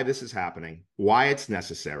why this is happening, why it's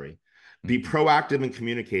necessary, be Hmm. proactive and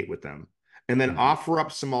communicate with them, and then Hmm. offer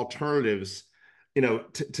up some alternatives,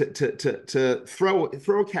 to throw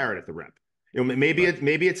a carrot at the rep. Right. Maybe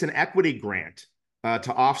it's an equity grant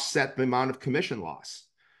to offset the amount of commission loss.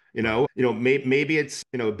 Right. Maybe it's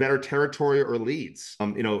better territory or leads.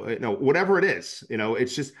 Whatever it is.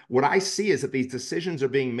 It's just what I see is that these decisions are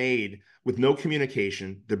being made with no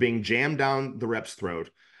communication. They're being jammed down the rep's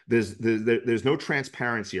throat. There's no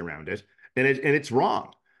transparency around it, and it's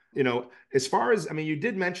wrong. As far as, I mean, you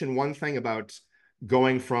did mention one thing about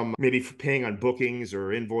going from maybe paying on bookings or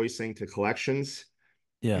invoicing to collections.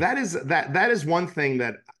 Yeah. That is one thing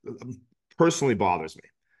that personally bothers me,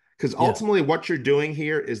 because Yeah. ultimately what you're doing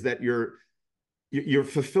here is that you're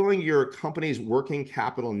fulfilling your company's working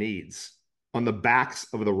capital needs on the backs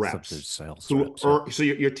of the It's up to reps sales who reps. Yep. are, so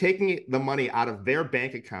you're taking the money out of their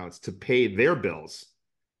bank accounts to pay their bills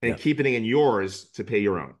and Yep. keeping it in yours to pay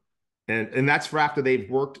your own. And that's for after they've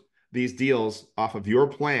worked these deals off of your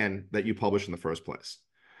plan that you published in the first place.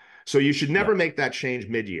 So you should never Yep. make that change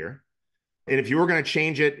mid-year. And if you were going to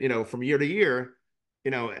change it, from year to year,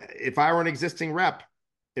 if I were an existing rep,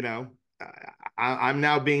 you know, I'm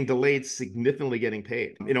now being delayed significantly getting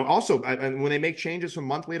paid. Also, and when they make changes from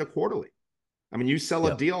monthly to quarterly, I mean, you sell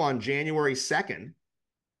a Yep. deal on January 2nd,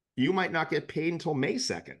 you might not get paid until May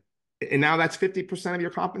 2nd. And now that's 50% of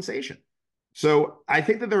your compensation. So I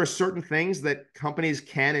think that there are certain things that companies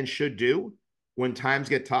can and should do when times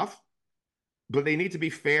get tough, but they need to be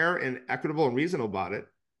fair and equitable and reasonable about it.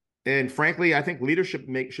 And frankly, I think leadership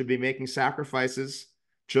should be making sacrifices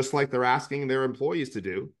just like they're asking their employees to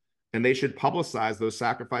do. And they should publicize those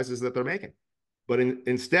sacrifices that they're making. But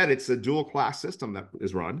instead, it's a dual class system that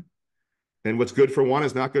is run. And what's good for one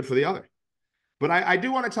is not good for the other. But I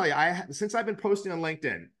do want to tell you, since I've been posting on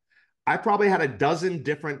LinkedIn, I probably had a dozen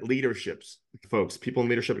different leaderships folks, people in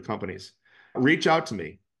leadership at companies, reach out to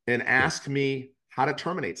me and Yeah. ask me how to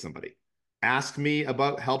terminate somebody, ask me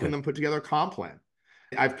about helping Good. them put together a comp plan.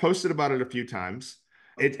 I've posted about it a few times.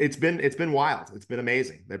 It's been wild. It's been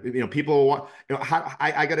amazing. People want.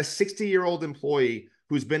 I got a 60-year-old employee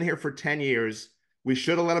who's been here for 10 years. We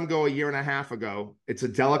should have let him go a year and a half ago. It's a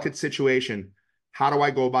delicate situation. How do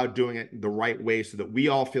I go about doing it the right way so that we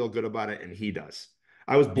all feel good about it and he does?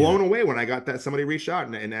 I was Yeah. blown away when I got that somebody reached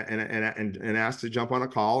out and asked to jump on a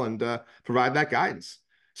call and provide that guidance.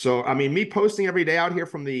 So, I mean, me posting every day out here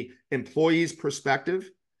from the employee's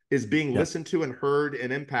perspective is being Yeah. listened to and heard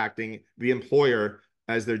and impacting the employer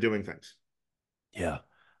as they're doing things. Yeah.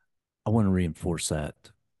 I want to reinforce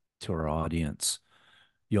that to our audience.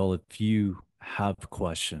 Y'all, if you have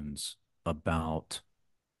questions about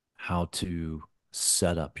how to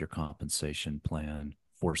set up your compensation plan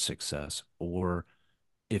for success, or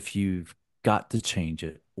if you've got to change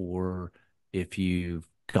it, or if you've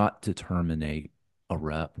got to terminate a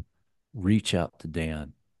rep, reach out to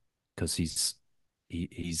Dan because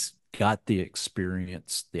he's got the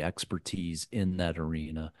experience, the expertise in that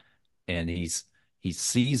arena, and he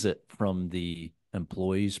sees it from the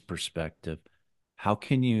employee's perspective. How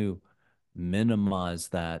can you minimize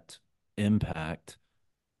that impact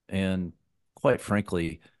and, quite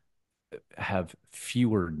frankly, have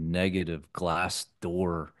fewer negative glass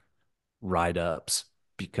door write-ups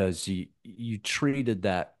because you treated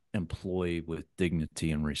that employee with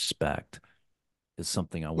dignity and respect is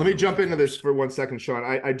something I Let want me to jump into this reinforce. for 1 second, Sean.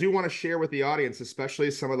 I do want to share with the audience,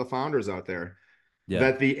 especially some of the founders out there, Yeah,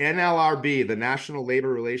 that the NLRB, the National Labor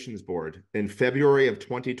Relations Board, in February of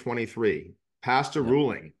 2023, passed a yeah,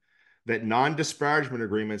 ruling that non-disparagement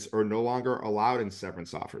agreements are no longer allowed in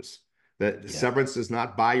severance offers, that yeah. severance does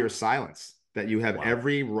not buy your silence, that you have Wow.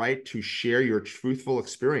 every right to share your truthful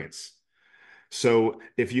experience. So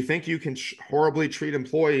if you think you can horribly treat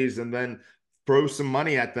employees and then throw some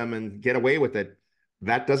money at them and get away with it,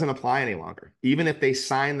 that doesn't apply any longer. Even if they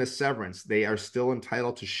sign the severance, they are still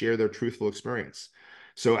entitled to share their truthful experience.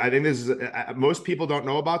 So I think this is most people don't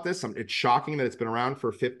know about this. It's shocking that it's been around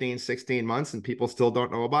for 15, 16 months and people still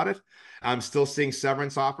don't know about it. I'm still seeing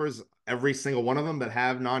severance offers, every single one of them that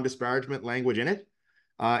have non-disparagement language in it.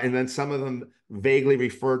 And then some of them vaguely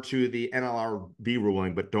refer to the NLRB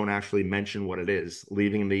ruling, but don't actually mention what it is,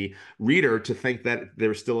 leaving the reader to think that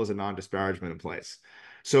there still is a non-disparagement in place.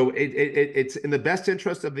 So it's in the best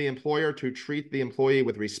interest of the employer to treat the employee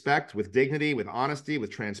with respect, with dignity, with honesty,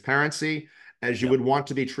 with transparency, as you Yep. would want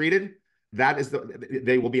to be treated.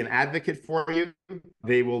 They will be an advocate for you.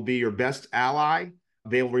 They will be your best ally.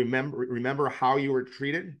 They will remember how you were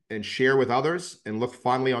treated and share with others and look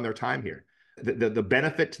fondly on their time here. The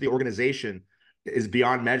benefit to the organization is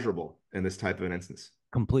beyond measurable in this type of an instance.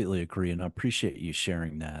 Completely agree, and I appreciate you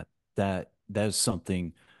sharing that. That is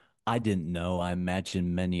something I didn't know. I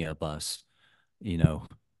imagine many of us, you know,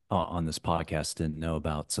 on this podcast didn't know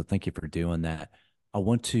about. So thank you for doing that. I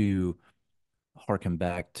want to harken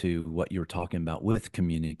back to what you were talking about with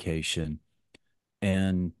communication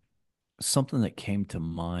and something that came to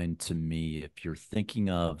mind to me. If you're thinking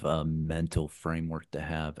of a mental framework to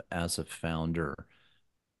have as a founder,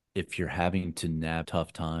 if you're having to nab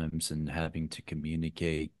tough times and having to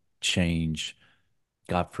communicate change,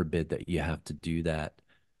 God forbid that you have to do that.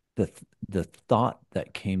 The thought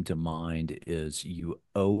that came to mind is you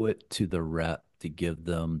owe it to the rep to give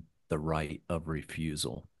them the right of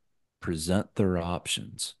refusal. Present their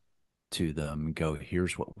options to them and go,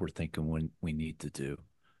 here's what we're thinking when we need to do.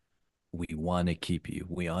 We want to keep you.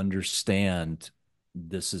 We understand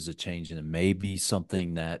this is a change and it may be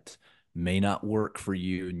something that may not work for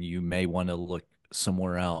you and you may want to look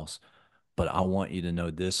somewhere else. But I want you to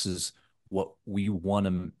know this is what we want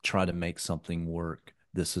to try to make something work.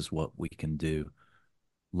 This is what we can do.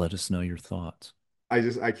 Let us know your thoughts.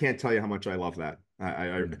 I can't tell you how much I love that.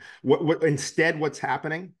 Mm. What instead what's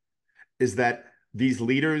happening is that these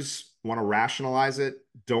leaders want to rationalize it,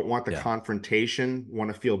 don't want the Yeah. confrontation,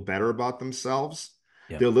 want to feel better about themselves.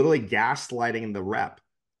 Yep. They're literally gaslighting the rep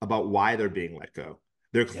about why they're being let go.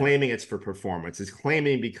 They're Yeah. claiming it's for performance. It's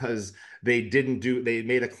claiming because they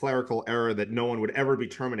made a clerical error that no one would ever be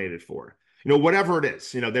terminated for. Whatever it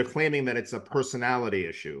is, they're claiming that it's a personality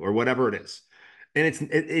issue or whatever it is. And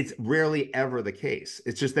it's rarely ever the case.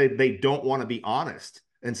 It's just that they don't want to be honest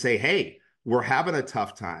and say, hey, we're having a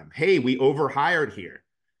tough time. Hey, we overhired here.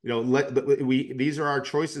 These are our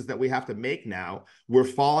choices that we have to make now. We're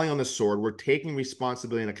falling on the sword. We're taking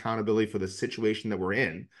responsibility and accountability for the situation that we're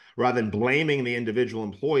in, rather than blaming the individual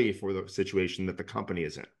employee for the situation that the company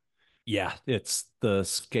is in. Yeah. It's the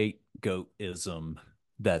scapegoatism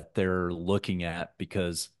that they're looking at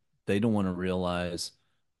because they don't want to realize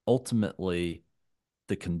ultimately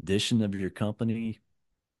the condition of your company,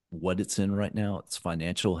 what it's in right now, its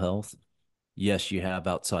financial health. Yes, you have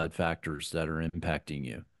outside factors that are impacting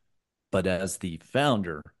you, but as the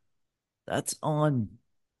founder, that's on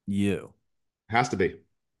you. Has to be.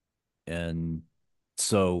 And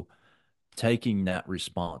so taking that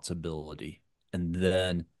responsibility and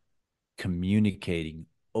then communicating,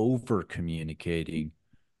 over communicating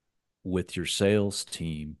with your sales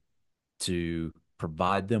team to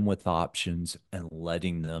provide them with options and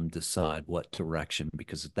letting them decide what direction.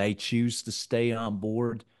 Because if they choose to stay on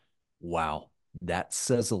board, wow, that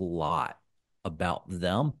says a lot about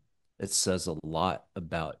them. It says a lot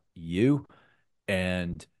about you.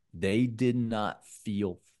 And they did not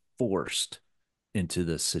feel forced into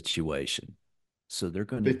this situation. So they're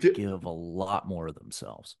going They to feel, give a lot more of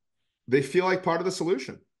themselves. they feel like part of the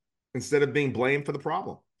solution instead of being blamed for the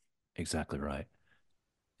problem. Exactly right.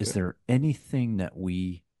 Is Yeah. there anything that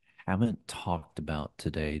we haven't talked about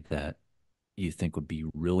today that you think would be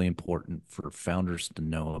really important for founders to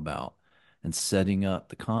know about and setting up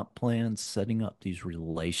the comp plans, setting up these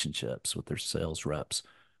relationships with their sales reps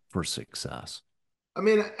for success? I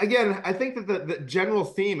mean, again, I think that the general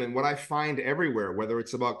theme and what I find everywhere, whether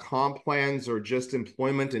it's about comp plans or just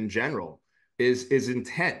employment in general, is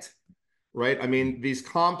intent, right? I Mm. mean, these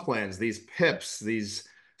comp plans, these PIPs, these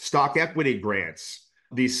stock equity grants,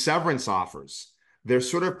 these severance offers, they're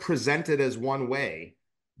sort of presented as one way,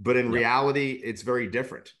 but in Yep. reality, it's very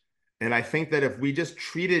different. And I think that if we just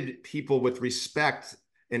treated people with respect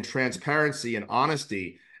and transparency and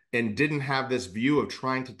honesty and didn't have this view of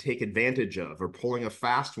trying to take advantage of or pulling a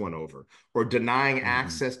fast one over or denying Mm-hmm.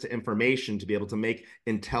 access to information to be able to make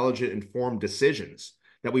intelligent, informed decisions,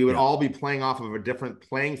 that we would Yep. all be playing off of a different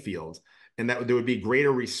playing field and that there would be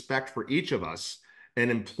greater respect for each of us. And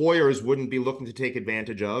employers wouldn't be looking to take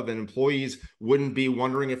advantage of, and employees wouldn't be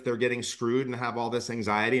wondering if they're getting screwed and have all this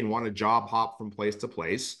anxiety and want to job hop from place to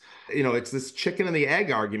place. It's this chicken and the egg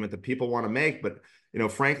argument that people want to make, but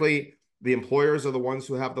frankly, the employers are the ones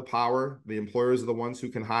who have the power. The employers are the ones who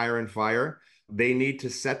can hire and fire. They need to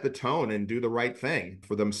set the tone and do the right thing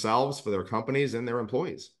for themselves, for their companies, and their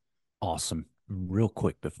employees. Awesome. Real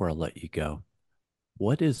quick before I let you go,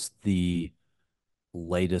 what is the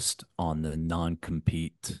latest on the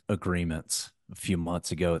non-compete agreements? A few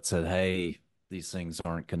months ago, it said, hey, these things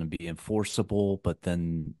aren't going to be enforceable, but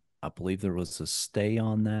then I believe there was a stay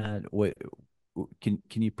on that. What can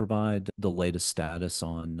you provide the latest status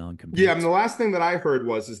on Yeah, I mean, non-competes? the last thing that I heard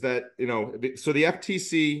was that so the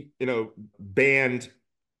FTC banned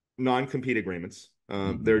non-compete agreements.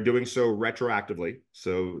 Mm-hmm. They're doing so retroactively,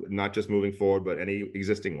 so not just moving forward, but any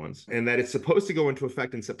existing ones, and that it's supposed to go into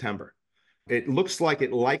effect in September. It looks like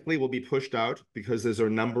it likely will be pushed out because there's a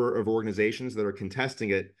number of organizations that are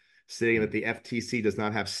contesting it, saying that Mm. the FTC does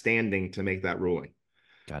not have standing to make that ruling.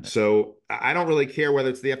 Got it. So I don't really care whether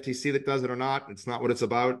it's the FTC that does it or not. It's not what it's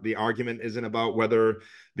about. The argument isn't about whether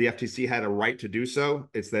the FTC had a right to do so.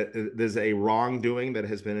 It's that there's a wrongdoing that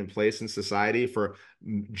has been in place in society for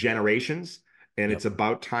generations, and Yep. it's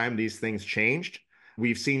about time these things changed.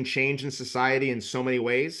 We've seen change in society in so many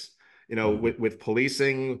ways, Mm-hmm. with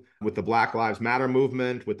policing, with the Black Lives Matter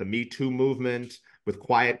movement, with the Me Too movement, with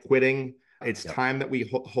quiet quitting. It's Yep. time that we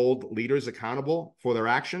hold leaders accountable for their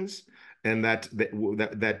actions and that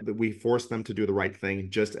we force them to do the right thing,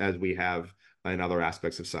 just as we have in other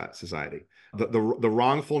aspects of society. The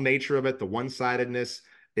wrongful nature of it, the one-sidedness,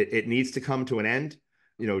 it needs to come to an end.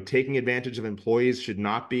 Taking advantage of employees should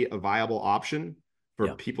not be a viable option for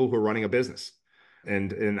Yep. people who are running a business.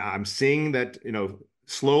 And I'm seeing that,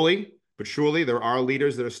 slowly but surely there are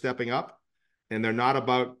leaders that are stepping up, and they're not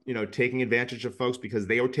about, taking advantage of folks because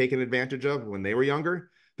they were taken advantage of when they were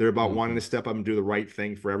younger. They're about wanting Mm-hmm. to step up and do the right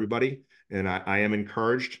thing for everybody. And I am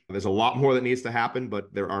encouraged. There's a lot more that needs to happen,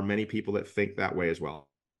 but there are many people that think that way as well.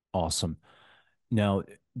 Awesome. Now,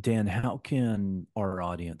 Dan, how can our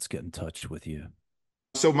audience get in touch with you?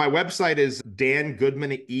 So my website is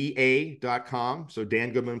dangoodmanea.com. So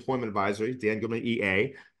Dan Goodman Employment Advisory, Dan Goodman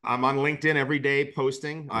EA. I'm on LinkedIn every day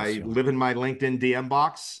posting. Yes, I you are. live in my LinkedIn DM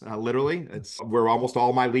box, literally. It's where almost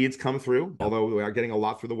all my leads come through, Yep. although we are getting a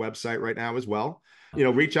lot through the website right now as well.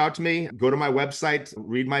 Reach out to me, go to my website,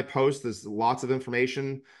 read my posts. There's lots of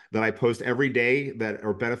information that I post every day that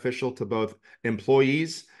are beneficial to both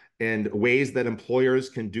employees and ways that employers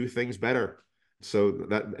can do things better. So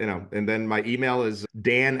and then my email is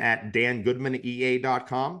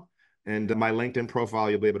dan@dangoodmanea.com. And my LinkedIn profile,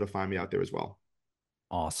 you'll be able to find me out there as well.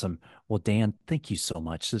 Awesome. Well, Dan, thank you so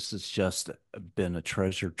much. This has just been a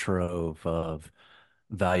treasure trove of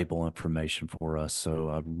valuable information for us. So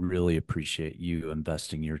I really appreciate you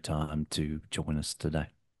investing your time to join us today.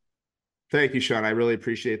 Thank you, Sean. I really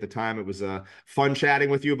appreciate the time. It was fun chatting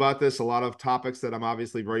with you about this. A lot of topics that I'm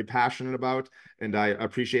obviously very passionate about, and I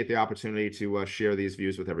appreciate the opportunity to share these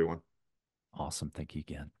views with everyone. Awesome. Thank you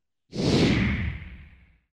again.